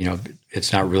that,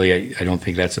 it's not really, I don't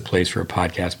think that's a place for a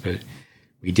podcast, but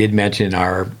we did mention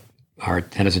our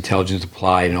tennis intelligence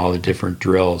applied and all the different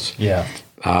drills. Yeah.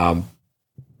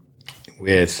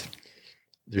 There's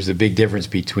a big difference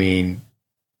between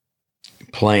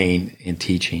playing and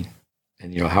teaching.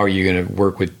 And, how are you going to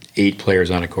work with 8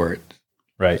 players on a court?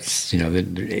 Right. We got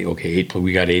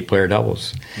 8-player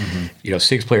doubles. Mm-hmm.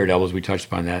 6-player doubles, we touched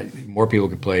upon that. More people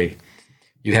could play.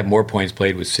 You have more points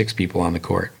played with 6 people on the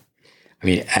court. I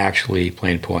mean, actually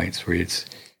playing points where it's,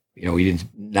 we didn't,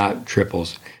 not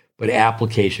triples, but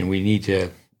application. We need to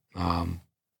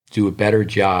do a better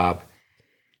job.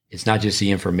 It's not just the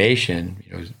information,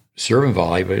 serve and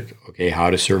volley, but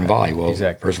how to serve and volley. Well,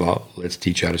 exactly. First of all, let's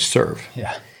teach you how to serve.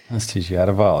 Yeah, let's teach you how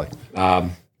to volley. I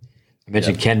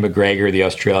mentioned Ken McGregor, the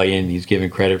Australian. He's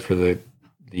given credit for the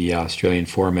Australian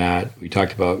format. We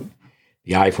talked about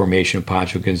the I formation of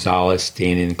Pancho Gonzalez,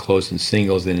 staying in close in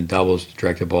singles, then in doubles,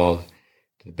 direct the ball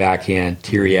to the backhand.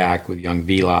 Tiriac with young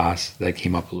Vilas, that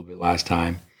came up a little bit last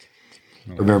time.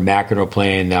 I remember McEnroe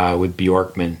playing with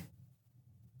Bjorkman,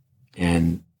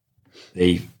 and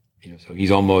they, so he's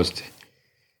almost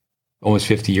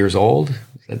 50 years old,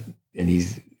 and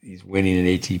he's winning an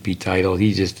ATP title.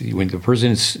 When the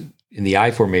person's in the I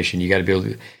formation, you got to be able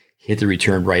to hit the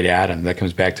return right at him. That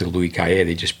comes back to the Louis-ki-yay.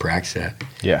 They just practice that.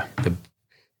 Yeah.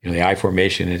 The I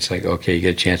formation, it's like, okay, you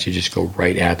get a chance to just go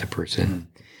right at the person.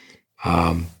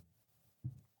 Mm-hmm.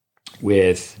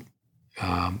 With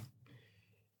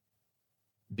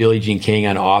Billie Jean King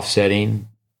on offsetting,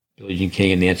 Billie Jean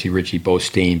King and Nancy Ritchie both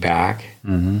staying back.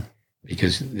 Mm-hmm.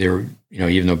 Because they're,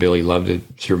 even though Billie loved to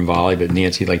serve and volley, but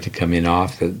Nancy liked to come in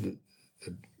off the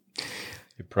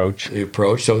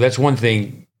approach. So that's one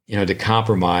thing, to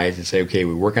compromise and say, okay,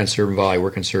 we work on serve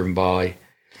and volley,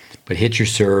 but hit your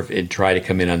serve and try to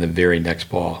come in on the very next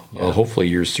ball. Yeah. Well, hopefully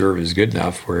your serve is good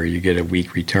enough where you get a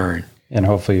weak return. And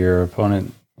hopefully your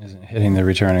opponent isn't hitting the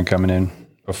return and coming in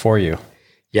before you.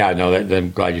 Yeah, no,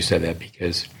 I'm glad you said that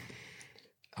because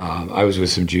I was with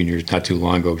some juniors not too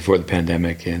long ago before the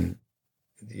pandemic, and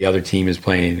the other team is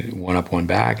playing 1 up, 1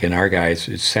 back, and our guys,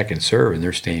 it's second serve, and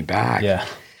they're staying back. Yeah.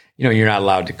 You're not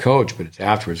allowed to coach, but it's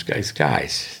afterwards,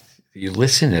 guys, you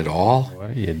listen at all?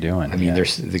 What are you doing? I mean,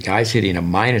 there's the guy's hitting a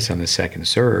minus on the second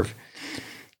serve.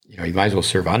 You might as well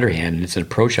serve underhand, and it's an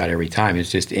approach shot every time.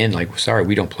 It's just in, like, sorry,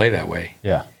 we don't play that way.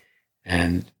 Yeah.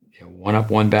 And 1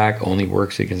 up, 1 back only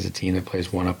works against a team that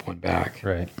plays 1 up, 1 back.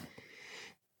 Right.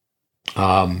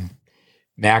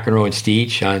 McEnroe and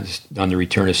Stich on the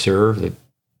return of serve.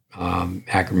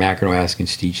 McEnroe asking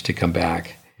Stich to come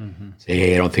back. Mm-hmm. Say,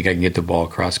 hey, I don't think I can get the ball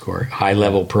across court.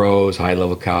 High-level pros,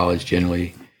 high-level college,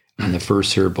 generally on the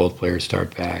first serve, both players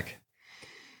start back.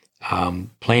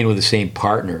 Playing with the same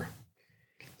partner.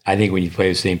 I think when you play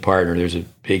with the same partner, there's a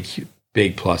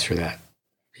big plus for that.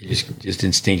 You just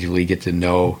instinctively get to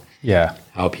know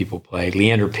how people play.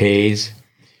 Leander Paes,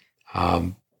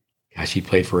 he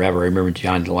played forever. I remember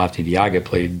John-Lafnie De Jager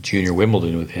played junior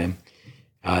Wimbledon with him.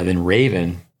 Then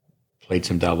Raven played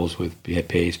some doubles with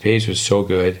Paes. Paes was so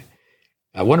good.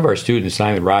 One of our students,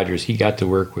 Simon Rogers, he got to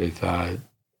work with the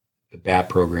BAT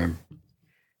program,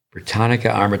 Britannica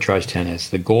Arbitrage Tennis.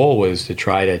 The goal was to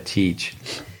try to teach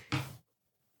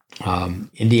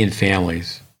Indian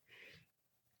families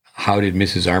how did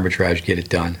Mrs. Arbitrage get it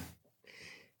done.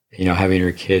 Having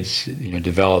her kids,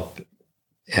 develop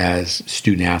as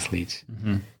student athletes.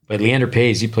 Mm-hmm. But Leander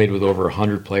Paes, he played with over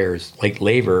 100 players. Like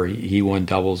Laver, he won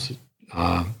doubles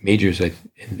majors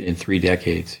in 3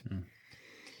 decades. Mm.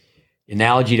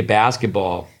 Analogy to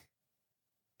basketball,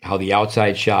 how the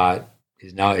outside shot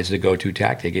is the go-to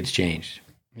tactic. It's changed.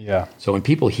 Yeah. So when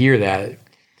people hear that,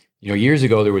 years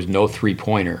ago there was no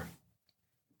 3-pointer.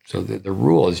 So the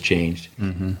rule has changed.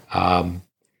 Mm-hmm.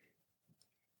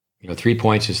 3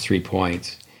 points is 3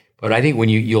 points. But I think when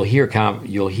you'll hear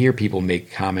people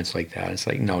make comments like that, it's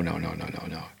like, no.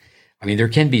 I mean, there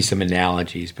can be some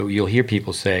analogies, but you'll hear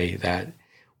people say that,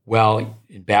 well,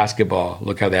 in basketball,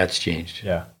 look how that's changed.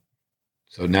 Yeah.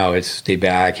 So now it's stay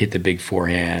back, hit the big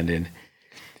forehand, and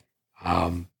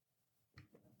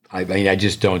I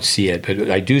just don't see it.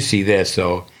 But I do see this,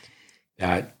 so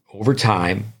that over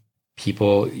time,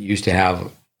 people used to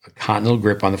have a continental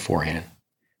grip on the forehand,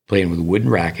 playing with wooden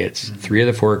rackets. Mm-hmm. 3 of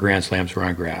the 4 Grand Slams were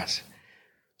on grass.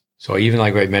 So even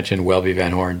like I mentioned, Welby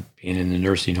Van Horn being in the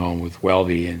nursing home with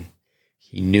Welby, and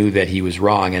he knew that he was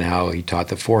wrong in how he taught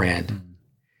the forehand. Mm-hmm.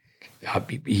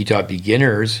 He taught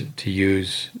beginners to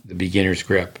use the beginner's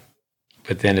grip.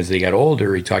 But then as they got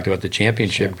older, he talked about the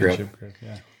championship grip.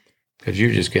 Yeah. Because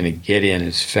you're just going to get in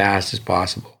as fast as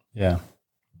possible. Yeah.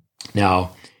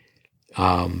 Now,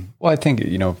 well, I think,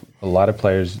 a lot of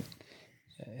players,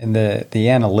 and the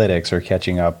analytics are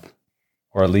catching up,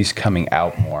 or at least coming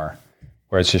out more,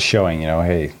 where it's just showing,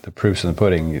 hey, the proof's in the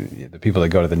pudding. The people that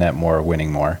go to the net more are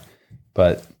winning more.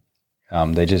 But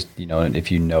they just,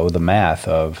 if you know the math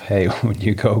of, hey, when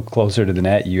you go closer to the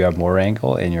net, you have more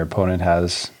angle and your opponent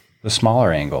has the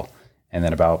smaller angle. And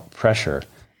then about pressure,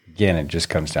 again, it just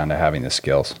comes down to having the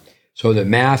skills. So the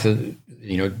math,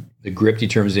 the grip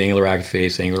determines the angular racket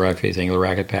face, angular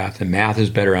racket path. The math is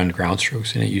better on ground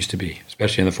strokes than it used to be,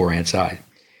 especially on the forehand side.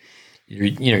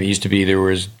 It used to be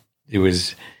it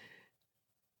was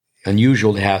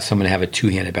unusual to have someone have a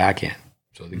 2-handed backhand.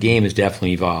 So the game has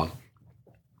definitely evolved.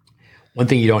 One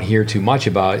thing you don't hear too much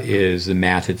about is the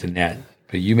math at the net.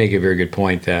 But you make a very good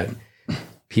point that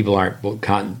people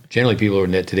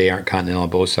in net today aren't continental on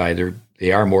both sides.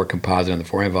 They are more composite on the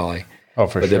forehand volley. Oh,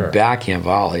 for sure. But the backhand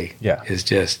volley is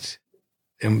just,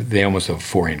 they almost have a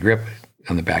forehand grip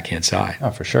on the backhand side.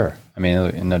 Oh, for sure. I mean,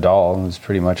 Nadal was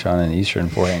pretty much on an Eastern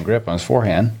forehand grip on his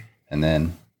forehand, and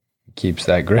then keeps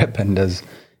that grip and does,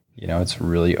 it's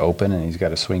really open, and he's got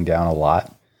to swing down a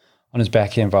lot on his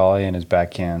backhand volley and his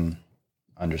backhand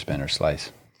underspin or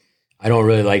slice. I don't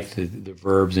really like the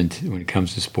verbs when it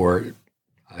comes to sport.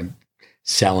 I'm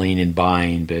selling and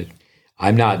buying, but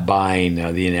I'm not buying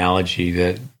the analogy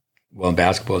that, in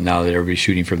basketball now that everybody's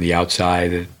shooting from the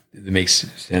outside, it makes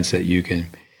sense that you can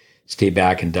stay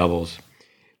back in doubles.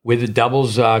 With the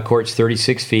doubles, court's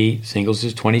 36 feet, singles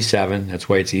is 27. That's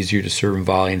why it's easier to serve and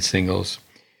volley in singles.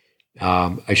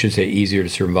 I should say easier to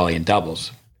serve and volley in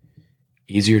doubles.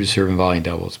 Easier to serve and volley in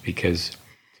doubles because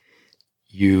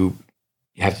you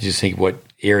have to just think what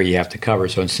area you have to cover.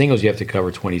 So in singles, you have to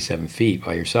cover 27 feet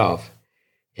by yourself.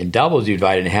 In doubles, you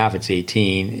divide it in half, it's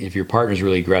 18. If your partner's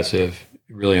really aggressive,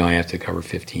 you really only have to cover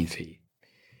 15 feet.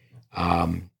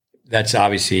 That's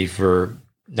obviously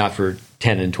not for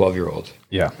 10 and 12-year-olds.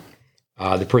 Yeah.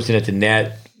 The person at the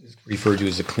net is referred to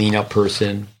as a cleanup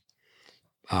person.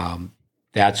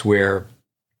 That's where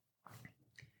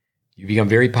you become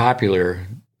very popular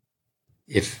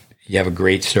if you have a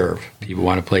great serve. People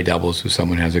want to play doubles with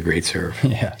someone who has a great serve.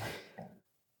 Yeah.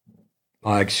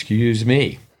 Excuse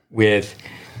me. There's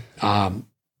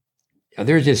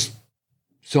just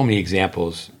so many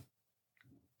examples,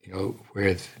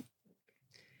 with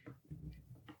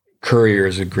Courier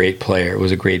was a great player.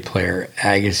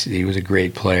 Agassi was a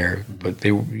great player, but the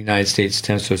United States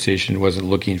Tennis Association wasn't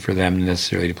looking for them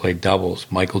necessarily to play doubles.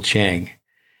 Michael Chang.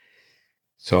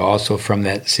 So also from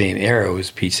that same era was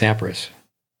Pete Sampras.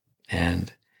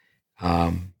 And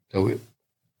then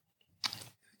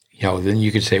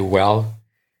you could say, well,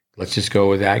 let's just go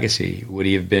with Agassi. Would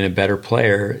he have been a better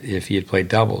player if he had played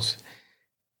doubles?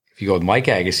 If you go with Mike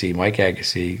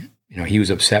Agassi, he was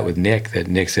upset with Nick that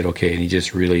Nick said, okay, and he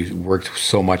just really worked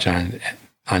so much on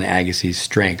on Agassi's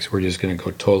strengths. We're just going to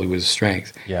go totally with his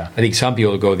strengths. Yeah. I think some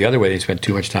people go the other way. They spend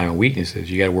too much time on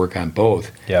weaknesses. You got to work on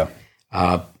both. Yeah.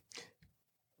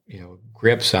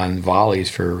 Grips on volleys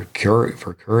for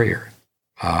Cayer.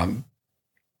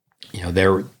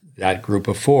 They're that group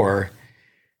of four,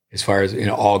 as far as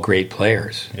all great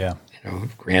players. Yeah.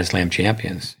 Grand Slam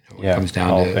champions. It comes down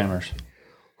Hall to of Famers.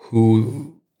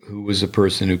 Who was the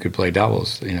person who could play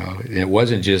doubles. And it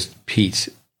wasn't just Pete's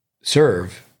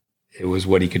serve. It was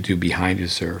what he could do behind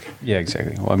his serve. Yeah,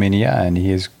 exactly. Well, I mean, yeah, and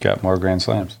he's got more Grand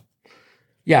Slams.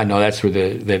 Yeah, no, that's where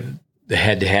the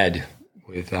head-to-head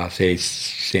with, say,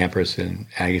 Sampras and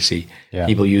Agassi. Yeah.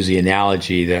 People use the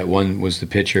analogy that one was the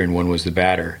pitcher and one was the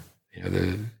batter.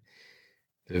 The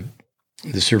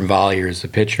serve and volleyer is the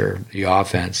pitcher, the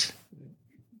offense.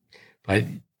 But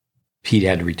Pete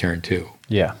had to return too.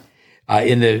 Yeah.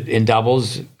 In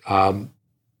doubles,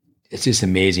 it's just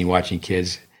amazing watching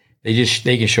kids. They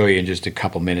can show you in just a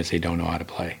couple minutes they don't know how to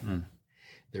play. Mm.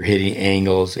 They're hitting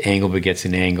angles, angle begets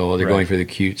an angle. They're going for the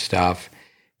cute stuff.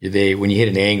 When you hit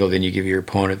an angle, then you give your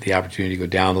opponent the opportunity to go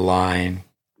down the line.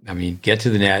 I mean, get to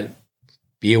the net,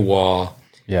 be a wall.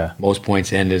 Yeah. Most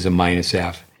points end as a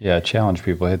 -F. Yeah, challenge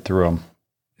people, hit through them.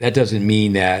 That doesn't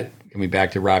mean that, coming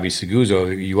back to Robbie Seguso,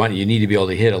 you need to be able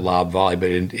to hit a lob volley,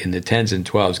 but in the 10s and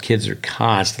 12s, kids are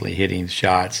constantly hitting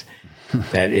shots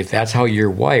that if that's how you're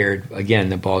wired, again,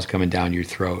 the ball's coming down your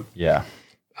throat. Yeah.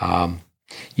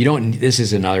 This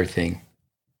is another thing.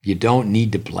 You don't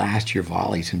need to blast your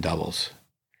volleys in doubles.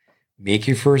 Make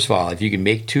your first volley. If you can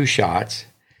make 2 shots,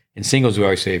 in singles, we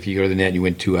always say if you go to the net and you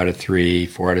win 2 out of 3,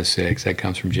 4 out of 6, that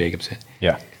comes from Jacobson.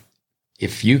 Yeah.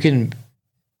 If you can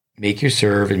make your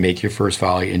serve and make your first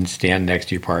volley and stand next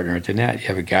to your partner at the net,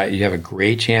 you have a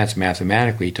great chance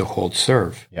mathematically to hold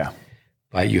serve. Yeah.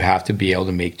 But you have to be able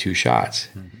to make 2 shots.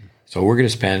 Mm-hmm. So we're going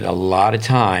to spend a lot of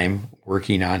time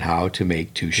working on how to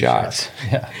make 2 shots.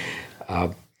 Yeah.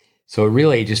 So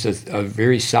really just a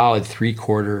very solid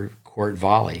 3/4 court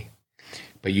volley.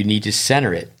 But you need to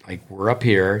center it. Like we're up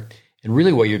here. And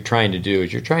really what you're trying to do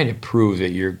is you're trying to prove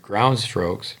that your ground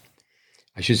strokes,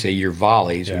 I should say your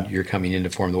volleys, when you're coming in to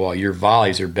form the wall, your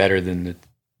volleys are better than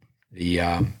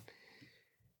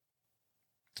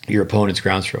your opponent's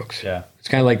ground strokes. Yeah. It's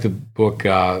kind of like the book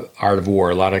Art of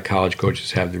War. A lot of college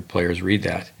coaches have their players read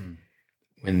that.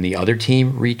 When the other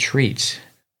team retreats,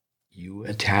 you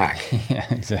attack. Yeah,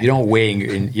 exactly. You don't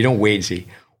wait and see,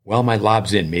 well, my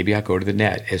lob's in, maybe I'll go to the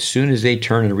net. As soon as they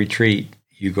turn and retreat,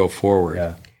 you go forward.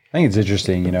 Yeah. I think it's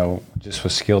interesting, just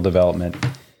with skill development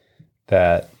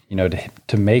that,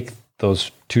 to make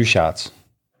those 2 shots,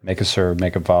 make a serve,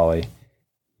 make a volley,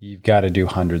 you've got to do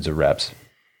hundreds of reps.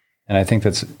 And I think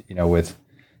that's, with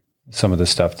some of the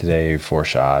stuff today, 4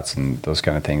 shots and those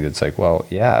kind of things, it's like, well,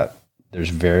 yeah, there's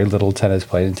very little tennis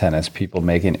played in tennis. People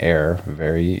make an error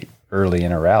very early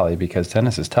in a rally because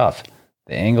tennis is tough.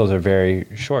 The angles are very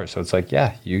short. So it's like,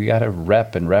 yeah, you got to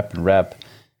rep and rep and rep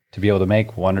to be able to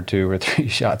make 1 or 2 or 3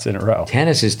 shots in a row.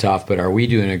 Tennis is tough, but are we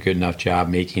doing a good enough job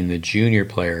making the junior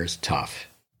players tough?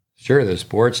 Sure, the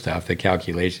sports stuff, the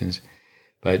calculations,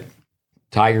 but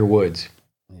Tiger Woods,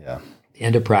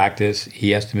 end of practice, he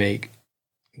has to make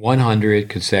 100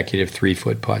 consecutive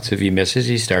 3-foot putts. If he misses,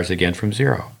 he starts again from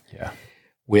 0. Yeah.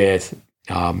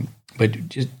 But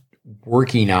just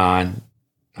working on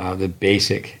the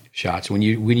basic shots. When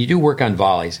you do work on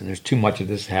volleys, and there's too much of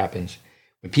this happens,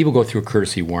 when people go through a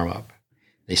courtesy warm-up,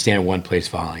 they stand in one place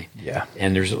volley. Yeah.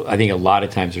 And I think a lot of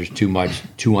times there's too much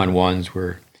 2-on-1s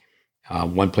where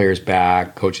one player's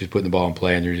back, coach is putting the ball in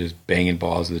play, and they're just banging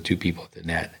balls to the 2 people at the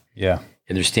net. Yeah.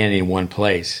 And they're standing in one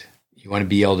place. You want to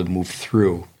be able to move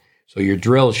through. So your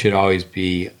drill should always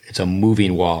be, it's a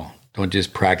moving wall. Don't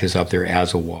just practice up there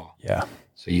as a wall. Yeah.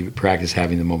 So you practice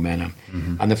having the momentum.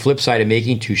 Mm-hmm. On the flip side of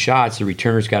making 2 shots, the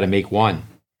returner's got to make 1.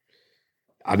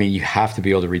 I mean, you have to be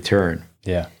able to return.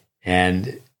 Yeah.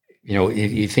 And,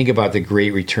 you think about the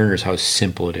great returners, how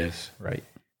simple it is. Right.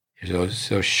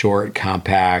 So short,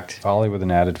 compact. Volley with an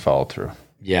added follow through.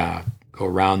 Yeah. Go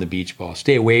around the beach ball.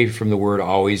 Stay away from the word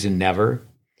always and never.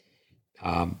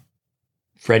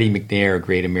 Freddie McNair, a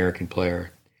great American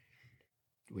player.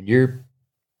 When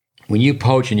you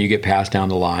poach and you get passed down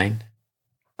the line,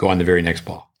 go on the very next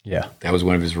ball. Yeah. That was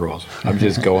one of his rules. I'm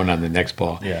just going on the next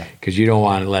ball. Yeah. Because you don't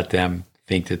want to let them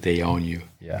think that they own you.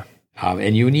 Yeah.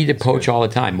 And you need to poach all the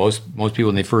time. Most people,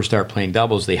 when they first start playing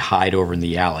doubles, they hide over in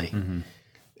the alley. Mm-hmm.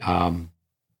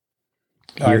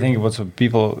 I think what's what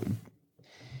people,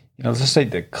 let's just say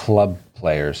the club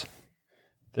players,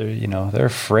 they're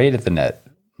afraid at the net.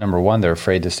 Number one, they're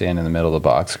afraid to stand in the middle of the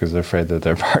box because they're afraid that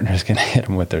their partner's going to hit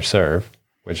them with their serve,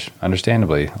 which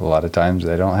understandably, a lot of times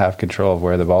they don't have control of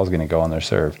where the ball's going to go on their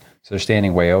serve. So they're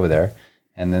standing way over there,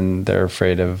 and then they're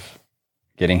afraid of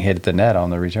getting hit at the net on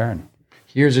the return.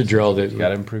 Here's a drill that... You got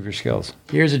to improve your skills.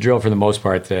 Here's a drill for the most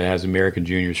part that has American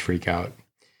juniors freak out.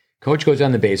 Coach goes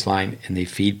on the baseline, and they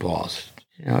feed balls.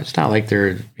 It's not like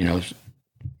they're,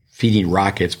 feeding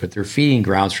rockets, but they're feeding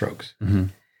ground strokes. Mm-hmm.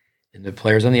 And the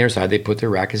players on the other side, they put their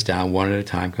rackets down one at a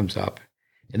time, comes up.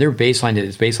 And they're baseline to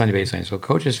baseline. So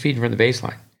coach is feeding from the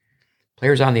baseline.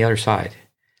 Players on the other side,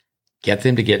 get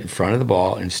them to get in front of the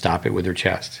ball and stop it with their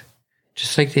chest.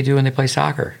 Just like they do when they play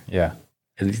soccer. Yeah.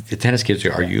 And the tennis kids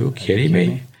are you kidding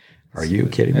me? Are you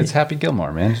kidding me? It's Happy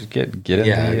Gilmore, man. Just get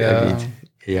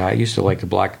in I used to like to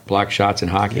block shots in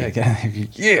hockey.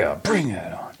 Yeah, bring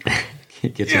that on.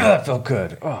 That felt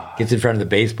good. Oh. Gets in front of the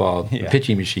baseball, the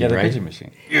pitching machine, the right? Pitching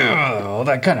machine. Yeah,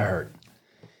 that kind of hurt.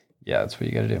 Yeah, that's what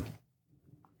you got to do.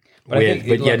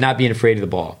 But not being afraid of the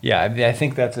ball. Yeah, I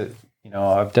think that's it.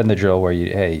 I've done the drill where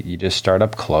you just start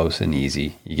up close and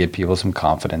easy. You give people some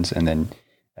confidence, and then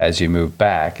as you move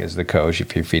back as the coach,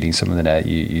 if you're feeding some of the net,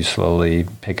 you slowly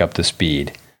pick up the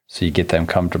speed. So you get them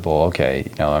comfortable. Okay,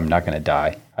 I'm not going to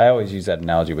die. I always use that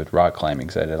analogy with rock climbing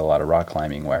because I did a lot of rock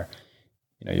climbing where,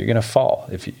 you're going to fall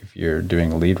if you're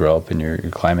doing a lead rope and you're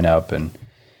climbing up and,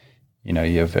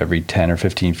 you have every 10 or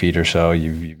 15 feet or so,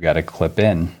 you've got to clip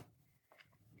in.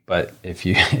 But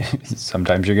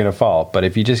sometimes you're going to fall. But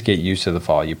if you just get used to the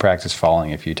fall, you practice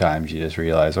falling a few times, you just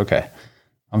realize, okay,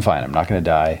 I'm fine. I'm not going to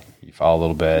die. You fall a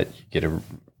little bit, you get you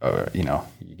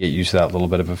get used to that little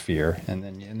bit of a fear, and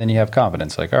then you have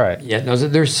confidence. Like, all right. Yeah, no,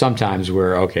 there's sometimes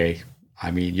where, okay,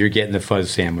 you're getting the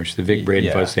fuzz sandwich, the Vic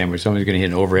Braden fuzz sandwich. Someone's going to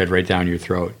hit an overhead right down your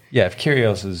throat. Yeah, if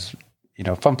Kyrgios is,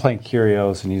 if I'm playing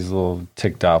Kyrgios and he's a little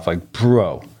ticked off, like,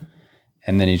 bro,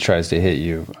 and then he tries to hit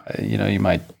you, you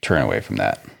might turn away from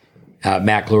that.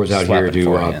 Matt Glor's out here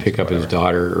to pick up his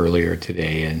daughter earlier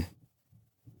today, and,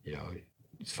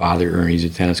 his father, Ernie's a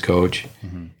tennis coach,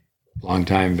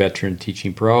 longtime veteran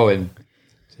teaching pro, and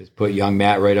just put young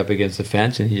Matt right up against the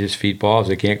fence, and he just feed balls.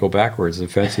 They can't go backwards. The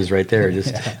fence is right there.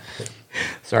 Just,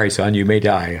 sorry, son, you may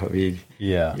die.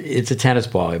 It's a tennis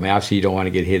ball. Obviously you don't want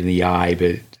to get hit in the eye,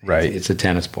 but it's a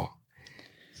tennis ball.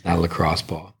 It's not a lacrosse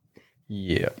ball.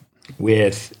 Yeah.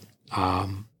 With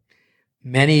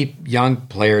many young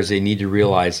players, they need to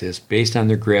realize this based on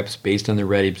their grips, based on their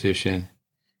ready position.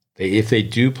 If they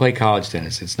do play college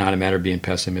tennis, it's not a matter of being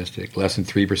pessimistic. Less than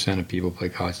 3% of people play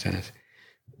college tennis.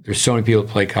 There's so many people that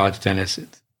play college tennis,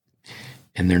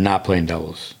 and they're not playing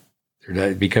doubles.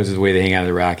 Because of the way they hang out of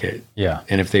the racket. Yeah.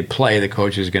 And if they play, the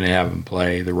coach is going to have them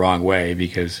play the wrong way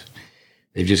because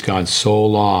they've just gone so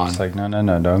long. It's like,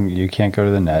 no, you can't go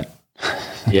to the net.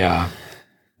 Yeah.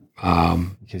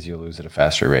 Because you'll lose at a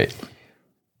faster rate.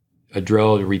 A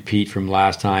drill to repeat from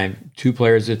last time. 2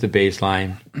 players at the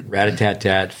baseline,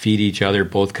 rat-a-tat-tat, feed each other,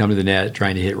 both come to the net,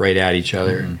 trying to hit right at each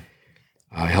other.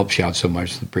 Mm-hmm. Helps you out so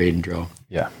much, the Braden drill.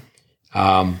 Yeah.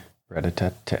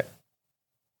 Rat-a-tat-tat.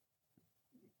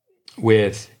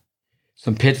 With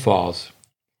some pitfalls,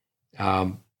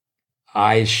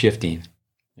 eyes shifting.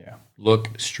 Yeah.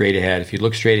 Look straight ahead. If you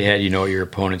look straight ahead, your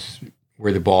opponent's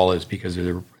where the ball is because of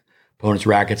the opponent's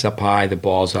racket's up high, the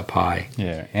ball's up high.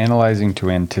 Yeah, analyzing to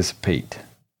anticipate.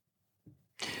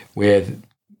 With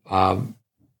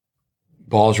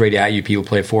balls right at you, people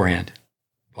play forehand.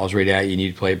 Balls right at you, you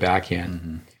need to play backhand.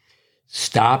 Mm-hmm.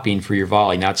 Stopping for your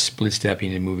volley, not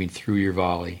split-stepping and moving through your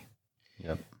volley.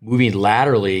 Yep. Moving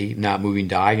laterally, not moving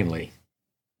diagonally.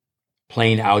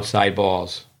 Playing outside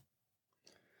balls.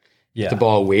 Yeah. Get the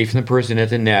ball away from the person at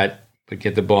the net, but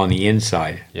get the ball on the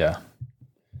inside. Yeah.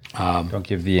 Don't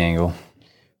give the angle.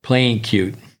 Playing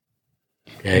cute.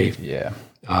 Okay. Yeah.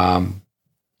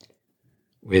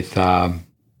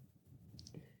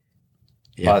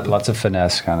 Lots of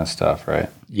finesse kind of stuff, right?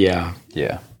 Yeah.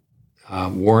 Yeah.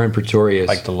 Warren Pretorius.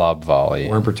 Like the lob volley.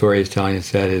 Warren Pretorius telling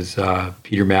us that is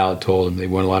Peter Mallet told him they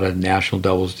won a lot of national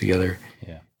doubles together.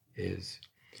 Yeah. If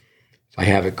I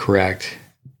have it correct,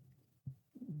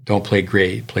 don't play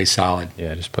great, play solid.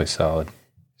 Yeah, just play solid.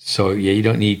 So, you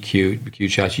don't need cute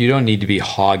shots. You don't need to be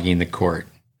hogging the court.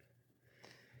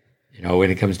 When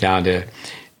it comes down to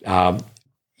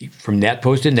from net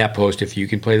post to net post, if you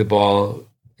can play the ball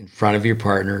in front of your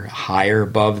partner, higher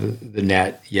above the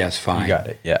net, yes, fine. You got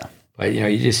it, yeah. But,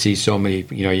 you just see so many,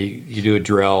 you do a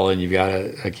drill and you've got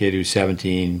a kid who's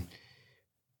 17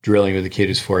 drilling with a kid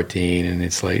who's 14, and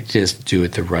it's like, just do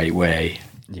it the right way.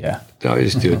 Yeah.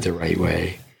 Just do it the right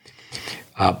way.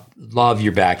 Love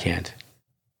your backhand.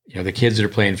 The kids that are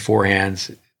playing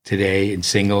forehands today in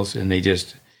singles, and they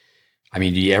just, do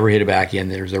you ever hit a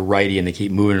backhand? There's a righty, and they keep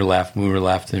moving to the left, and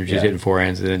they're just hitting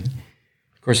forehands. And then,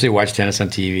 of course, they watch tennis on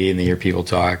TV, and they hear people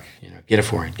talk, get a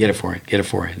forehand.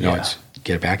 No,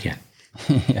 get a backhand.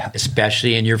 Yeah.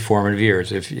 Especially in your formative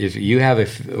years. If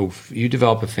you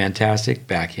develop a fantastic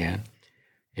backhand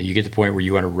and you get to the point where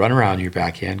you want to run around your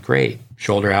backhand, great.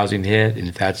 Shoulder housing hit, and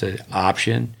if that's an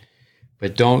option.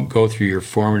 But don't go through your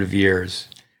formative years,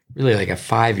 really like a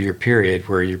 5-year period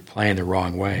where you're playing the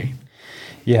wrong way.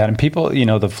 Yeah, and people,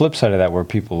 the flip side of that where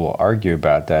people will argue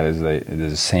about that is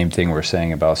the same thing we're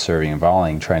saying about serving and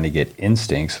volleying, trying to get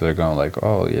instincts. So they're going like,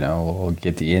 we'll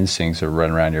get the instincts or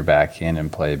run around your backhand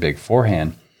and play a big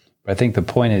forehand. But I think the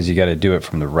point is you got to do it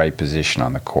from the right position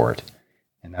on the court.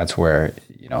 And that's where,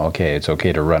 it's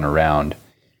okay to run around.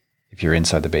 If you're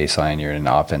inside the baseline, you're in an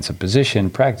offensive position,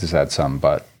 practice that some,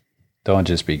 but don't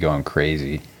just be going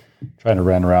crazy, trying to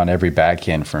run around every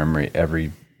backhand from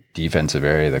every defensive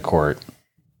area of the court.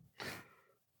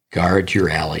 Guard your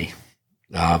alley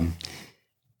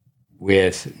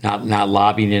with not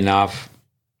lobbing enough.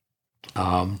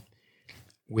 Guard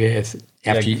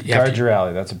your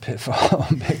alley. That's a pitfall,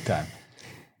 big time.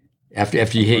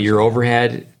 After you hit your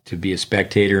overhead, to be a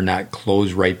spectator, not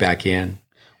close right back in.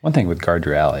 One thing with guard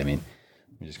your alley, let me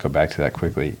just go back to that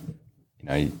quickly.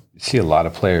 You see a lot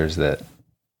of players that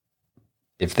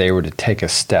if they were to take a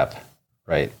step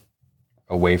right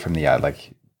away from the eye,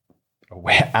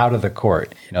 away out of the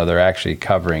court, they're actually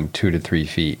covering 2 to 3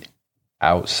 feet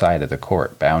outside of the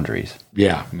court boundaries.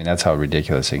 Yeah. That's how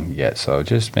ridiculous it can get. So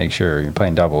just make sure you're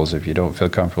playing doubles. If you don't feel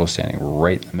comfortable standing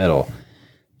right in the middle,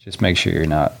 just make sure you're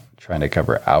not trying to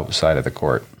cover outside of the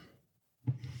court.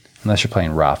 Unless you're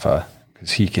playing Rafa,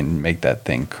 because he can make that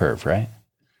thing curve, right?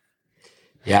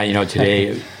 Yeah, today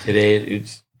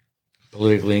it's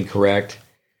politically incorrect,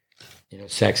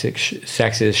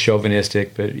 sexist,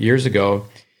 chauvinistic. But years ago,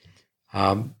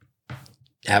 have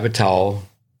a towel,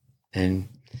 and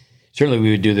certainly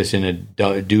we would do this in a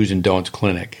do's and don'ts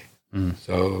clinic. Mm.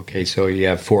 So you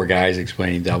have 4 guys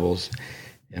explaining doubles,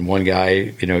 and one guy,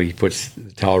 he puts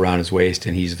the towel around his waist,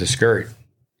 and he's the skirt,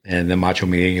 and the Macho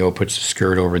Man, puts the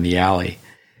skirt over in the alley.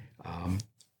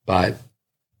 But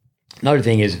another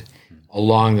thing is,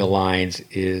 along the lines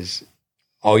is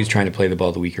always trying to play the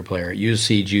ball to the weaker player. You'll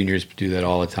see juniors do that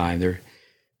all the time.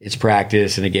 It's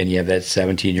practice, and again, you have that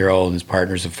 17-year-old, and his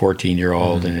partner's a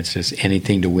 14-year-old, and it's just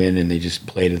anything to win, and they just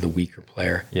play to the weaker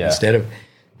player instead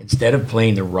of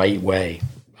playing the right way.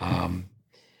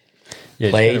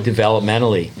 Play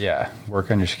developmentally. Yeah, work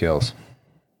on your skills.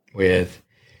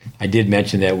 I did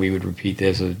mention that we would repeat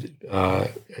this.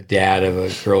 A dad of a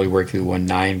girl he worked with won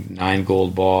 9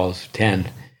 gold balls, 10,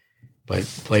 but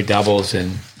played doubles,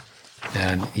 and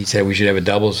he said we should have a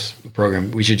doubles program.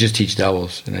 We should just teach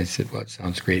doubles. And I said, well, it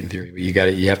sounds great in theory, but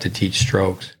you have to teach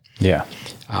strokes. Yeah.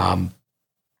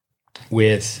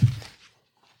 With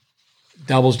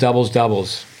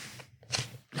doubles.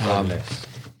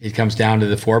 It comes down to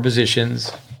the 4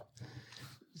 positions,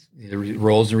 the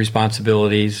roles and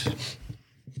responsibilities.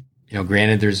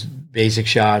 Granted, there's basic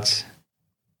shots,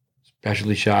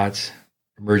 specialty shots,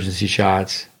 emergency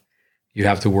shots. You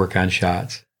have to work on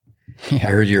shots. Yeah.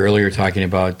 I heard you earlier talking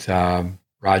about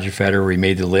Roger Federer, where he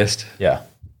made the list. Yeah.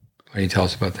 Why don't you tell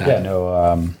us about that? Yeah,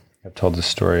 no, I've told this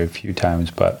story a few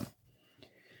times, but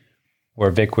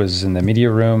where Vic was in the media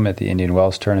room at the Indian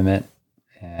Wells tournament,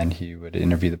 and he would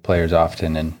interview the players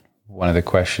often, and one of the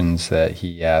questions that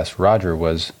he asked Roger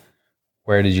was,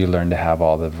 where did you learn to have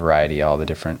all the variety, all the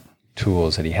different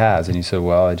tools that he has? And he said,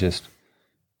 well, I just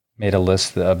made a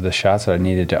list of the shots that I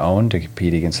needed to own to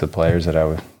compete against the players that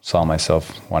I saw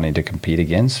myself wanting to compete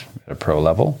against at a pro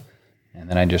level. And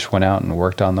then I just went out and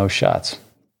worked on those shots.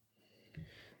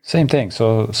 Same thing.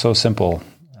 So simple.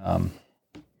 You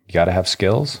got to have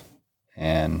skills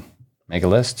and make a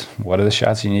list. What are the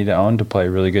shots you need to own to play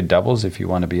really good doubles if you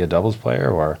want to be a doubles player,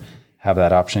 or have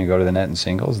that option to go to the net in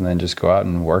singles, and then just go out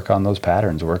and work on those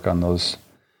patterns, work on those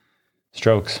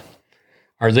strokes.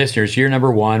 Our listeners, year number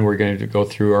 1, we're going to go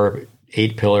through our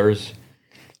 8 pillars.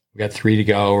 We've got 3 to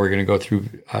go. We're going to go through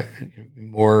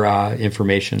more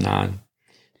information on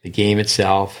the game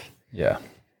itself. Yeah.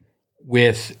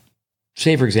 With,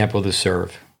 say, for example, the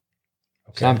serve.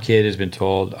 Okay. Some kid has been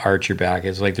told, arch your back.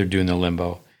 It's like they're doing the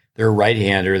limbo. They're a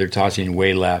right-hander. They're tossing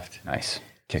way left. Nice.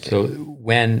 Kick so it.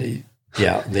 When,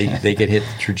 they can hit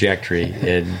the trajectory,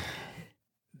 and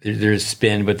there's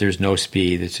spin, but there's no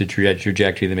speed. It's a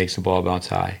trajectory that makes the ball bounce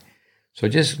high. So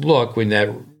just look when that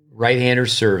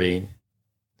right-hander's serving,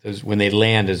 when they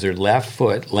land, does their left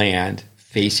foot land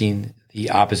facing the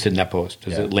opposite net post?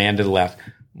 Does it land to the left?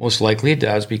 Most likely it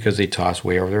does, because they toss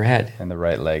way over their head. And the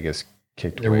right leg is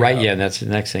kicked way out. Yeah, and that's the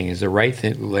next thing, is the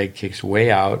right leg kicks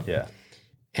way out. Yeah.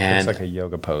 And it's like a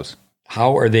yoga pose.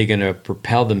 How are they going to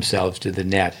propel themselves to the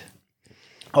net?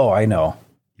 Oh, I know.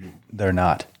 They're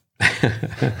not.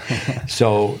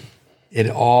 So it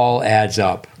all adds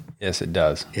up. Yes, it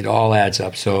does. It all adds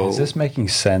up. So is this making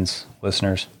sense,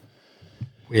 listeners?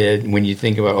 When you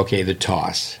think about, okay, the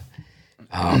toss,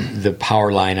 the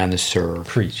power line on the serve.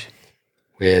 Preach.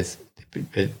 If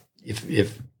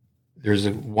there's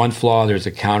one flaw, there's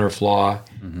a counter flaw,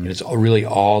 and it's really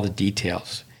all the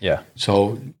details. Yeah.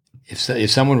 So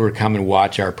if someone were to come and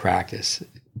watch our practice,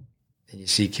 and you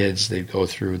see kids, they go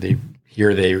through,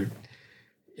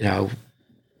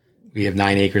 we have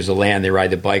 9 acres of land. They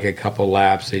ride the bike a couple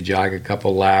laps. They jog a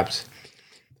couple laps.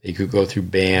 They could go through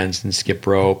bands and skip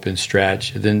rope and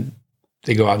stretch. And then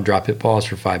they go out and drop hit balls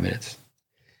for 5 minutes.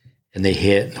 And they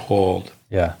hit and hold.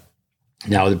 Yeah.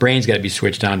 Now, the brain's got to be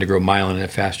switched on to grow myelin at a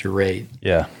faster rate.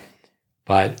 Yeah.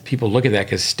 But people look at that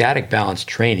because static balance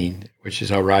training, which is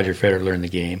how Roger Federer learned the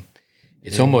game,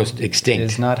 it's almost extinct.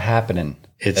 It's not happening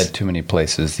at too many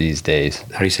places these days.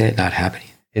 How do you say it? Not happening.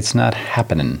 It's not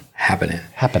happening.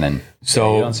 Happening.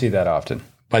 So you don't see that often.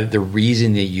 But the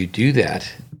reason that you do that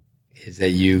is that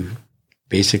you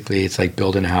basically, it's like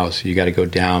building a house. You got to go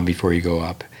down before you go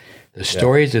up. The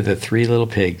stories of the 3 little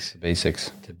pigs.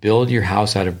 Basics. To build your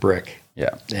house out of brick.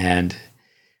 Yeah. And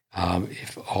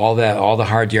if all the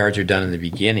hard yards are done in the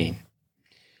beginning,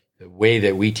 the way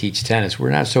that we teach tennis, we're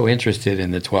not so interested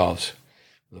in the 12s,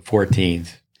 the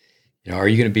 14s. Are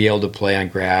you going to be able to play on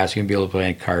grass? Are you going to be able to play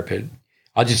on carpet?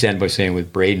 I'll just end by saying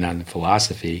with Braden on the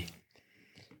philosophy,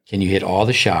 can you hit all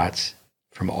the shots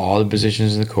from all the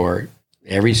positions in the court,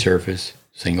 every surface,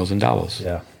 singles and doubles?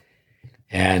 Yeah.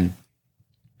 And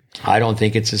I don't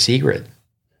think it's a secret.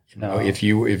 No. If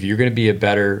you're going to be a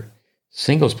better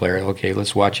singles player, okay,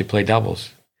 let's watch you play doubles.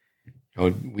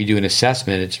 We do an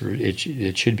assessment.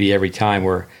 It should be every time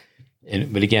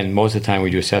but again, most of the time we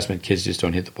do assessment, kids just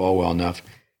don't hit the ball well enough.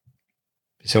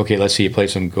 It's okay. Let's see you play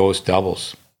some ghost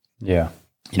doubles. Yeah.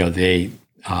 It's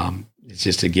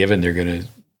just a given. They're going to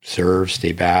serve,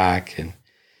 stay back, and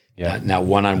not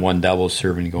one-on-one doubles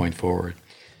serving going forward.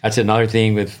 That's another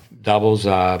thing with doubles.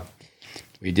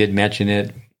 We did mention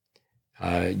it.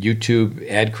 YouTube,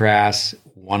 Ed Crass,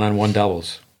 one-on-one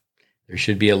doubles. There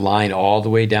should be a line all the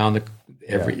way down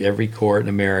every court in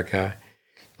America.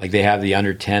 Like they have the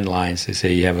under 10 lines. They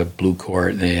say you have a blue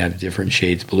court and they have different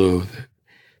shades blue.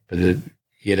 But you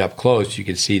get up close, you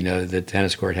can see the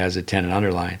tennis court has the 10 and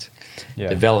under lines. Yeah.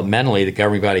 Developmentally, the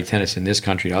governing body of tennis in this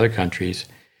country and other countries,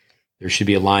 there should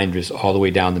be a line just all the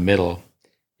way down the middle,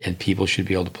 and people should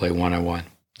be able to play one-on-one.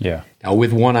 Yeah. Now,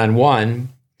 with one-on-one,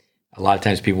 a lot of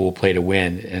times people will play to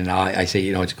win. And I say,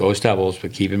 it's ghost doubles,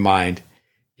 but keep in mind,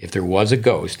 if there was a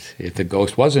ghost, if the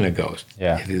ghost wasn't a ghost,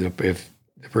 if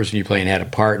the person you're playing had a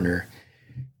partner,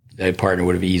 that partner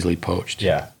would have easily poached.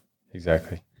 Yeah,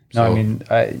 exactly. No,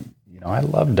 I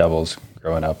love doubles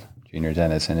growing up, junior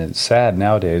tennis, and it's sad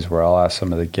nowadays where I'll ask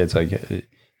some of the kids, like,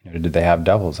 did they have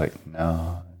doubles? Like,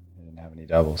 no, they didn't have any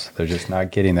doubles. They're just not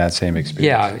getting that same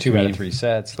experience. Yeah, 2 out of 3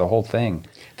 sets, the whole thing.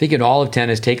 I think in all of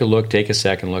tennis, take a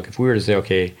second look. If we were to say,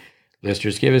 okay,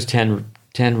 listeners, give us 10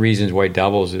 reasons why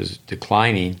doubles is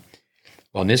declining.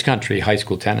 Well, in this country, high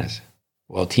school tennis.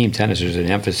 Well, team tennis, there's an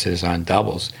emphasis on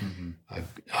doubles,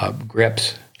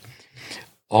 grips.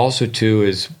 Also, too,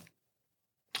 is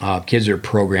kids are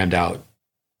programmed out.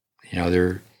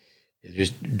 They're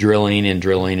just drilling and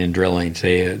drilling and drilling.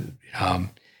 Say,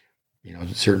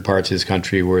 certain parts of this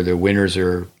country where the winters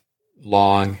are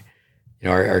long.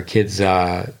 Our kids,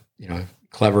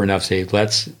 clever enough say,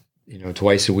 let's,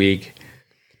 twice a week.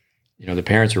 The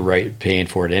parents are paying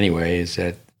for it anyway. Is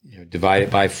that divide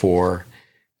it by 4.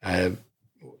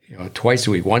 Twice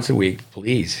a week, once a week,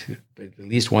 please, at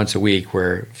least once a week,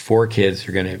 where 4 kids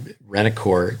are going to rent a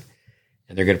court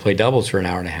and they're going to play doubles for an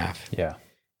hour and a half. Yeah.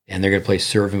 And they're going to play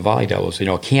serve and volley doubles.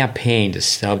 A campaign to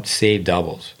save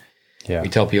doubles. Yeah. We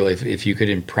tell people if you could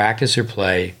in practice or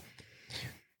play,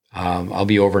 I'll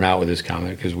be over and out with this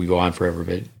comment because we go on forever,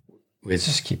 but let's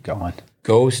just keep going.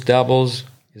 Ghost doubles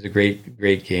is a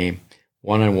great game.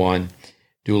 One-on-one.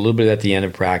 Do a little bit at the end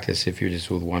of practice if you're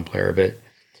just with one player. But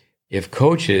if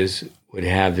coaches would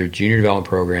have their junior development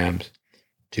programs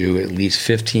do at least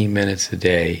 15 minutes a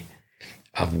day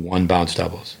of one bounce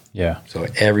doubles. Yeah. So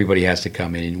everybody has to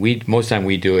come in. And most time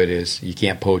we do it is you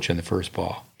can't poach on the first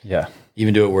ball. Yeah.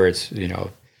 Even do it where it's,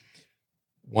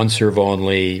 one serve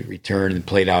only, return and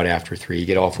played out after 3. You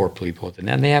get all 4 people. And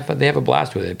then they have a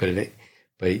blast with it.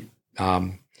 But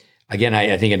again,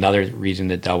 I think another reason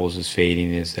that doubles is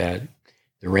fading is that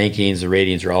the rankings, the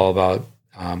ratings are all about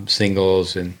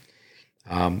singles, and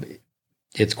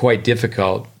it's quite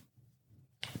difficult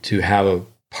to have a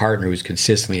partner who's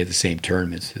consistently at the same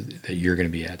tournaments that you're going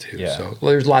to be at too. Yeah. So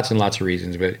there's lots and lots of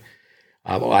reasons, but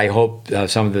I hope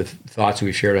some of the thoughts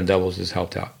we've shared on doubles has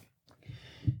helped out.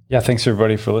 Yeah, thanks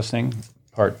everybody for listening.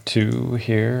 Part 2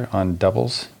 here on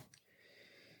doubles.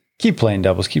 Keep playing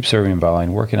doubles, keep serving and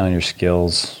volleying, working on your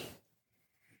skills.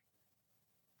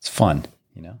 It's fun,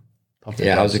 you know.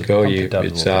 How's it go?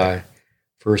 It's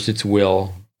first it's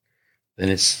will, then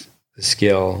it's the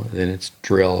skill, then it's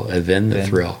drill, and then the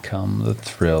thrill. Come the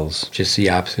thrills. Just the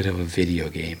opposite of a video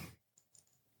game.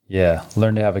 Yeah,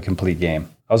 learn to have a complete game.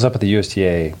 I was up at the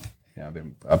USTA. I've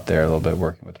been up there a little bit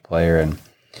working with the player and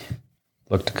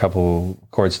looked a couple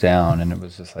courts down, and it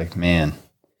was just like, man,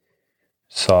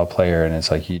 saw a player, and it's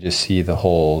like you just see the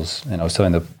holes. And I was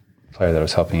telling the player that I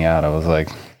was helping out, I was like,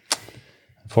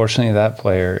 unfortunately, that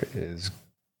player is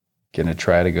going to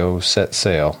try to go set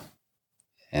sail,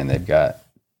 and they've got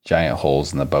giant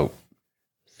holes in the boat.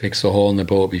 Fix the hole in the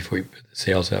boat before you put the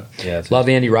sails up. Yeah, love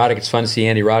Andy Roddick. It's fun to see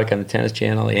Andy Roddick on the tennis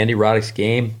channel. Andy Roddick's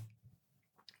game,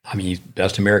 I mean, he's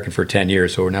best American for 10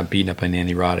 years, so we're not beating up on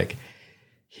Andy Roddick.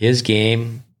 His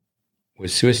game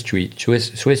was Swiss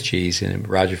cheese, and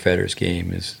Roger Federer's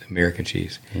game is American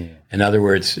cheese. Yeah. In other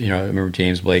words, I remember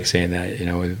James Blake saying that,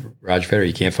 with Roger Federer,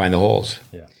 you can't find the holes.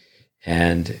 Yeah.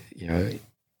 And,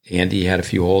 Andy had a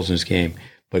few holes in his game.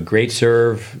 But great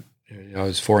serve.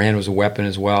 His forehand was a weapon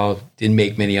as well. Didn't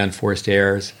make many unforced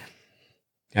errors.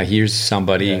 Now, here's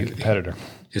somebody. Competitor.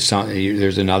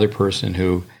 There's another person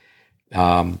who,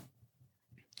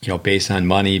 based on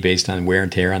money, based on wear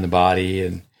and tear on the body,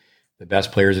 and the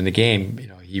best players in the game,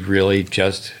 he really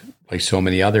just, like so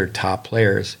many other top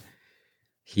players,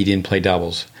 he didn't play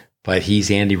doubles. But he's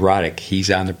Andy Roddick.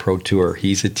 He's on the Pro Tour.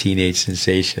 He's a teenage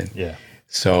sensation. Yeah.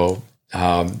 So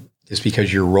just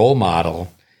because your role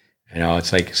model,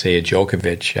 it's like, say, a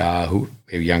Djokovic,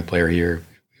 a young player here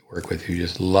we work with who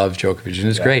just loves Djokovic, and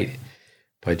it's great.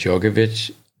 But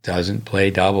Djokovic doesn't play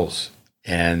doubles.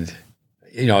 And,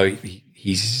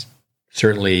 he's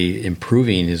certainly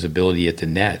improving his ability at the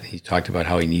net. He talked about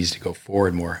how he needs to go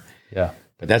forward more. Yeah.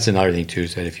 But that's another thing, too,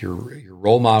 is that if your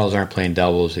role models aren't playing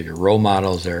doubles, if your role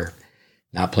models are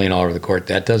not playing all over the court,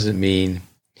 that doesn't mean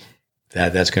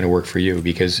that that's going to work for you,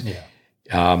 because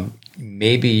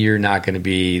maybe you're not going to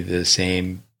be the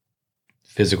same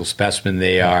physical specimen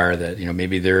they are, that,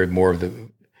 maybe they're more of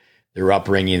their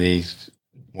upbringing, he's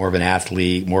more of an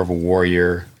athlete, more of a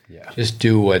warrior. Yeah. Just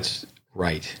do what's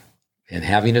right. And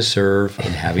having a serve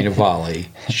and having a volley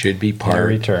should be part. In a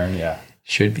return, yeah.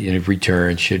 Should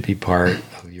be part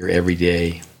of your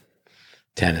everyday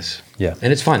tennis. Yeah.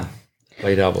 And it's fun.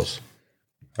 Play doubles.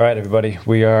 All right, everybody.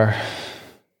 We're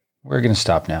going to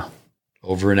stop now.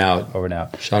 Over and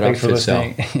out. Shut up,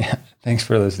 Fitzell. Yeah. Thanks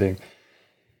for listening.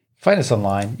 Find us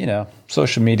online,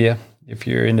 social media. If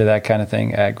you're into that kind of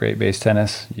thing, at GreatBase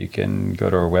Tennis, you can go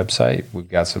to our website. We've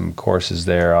got some courses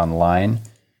there online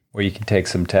where you can take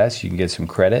some tests. You can get some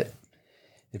credit.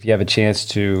 If you have a chance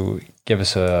to give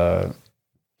us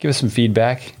some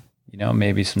feedback,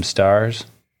 maybe some stars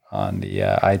on the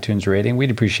iTunes rating, we'd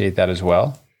appreciate that as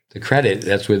well. The credit,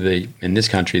 that's with in this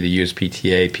country, the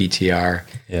USPTA, PTR.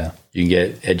 Yeah. You can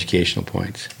get educational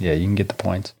points. Yeah, you can get the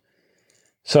points.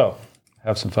 So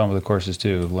have some fun with the courses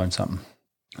too. Learn something.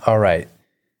 All right.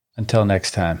 Until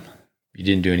next time. You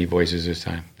didn't do any voices this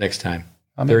time. Next time.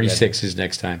 36 is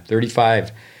next time.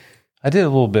 35. I did a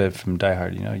little bit from Die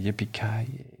Hard,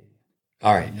 yippee-ki-yay.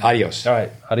 All right. Adios. All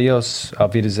right. Adios.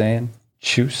 Auf Wiedersehen.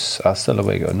 Tschüss. Hasta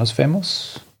luego. Nos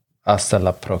vemos. Hasta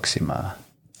la próxima.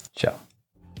 Ciao.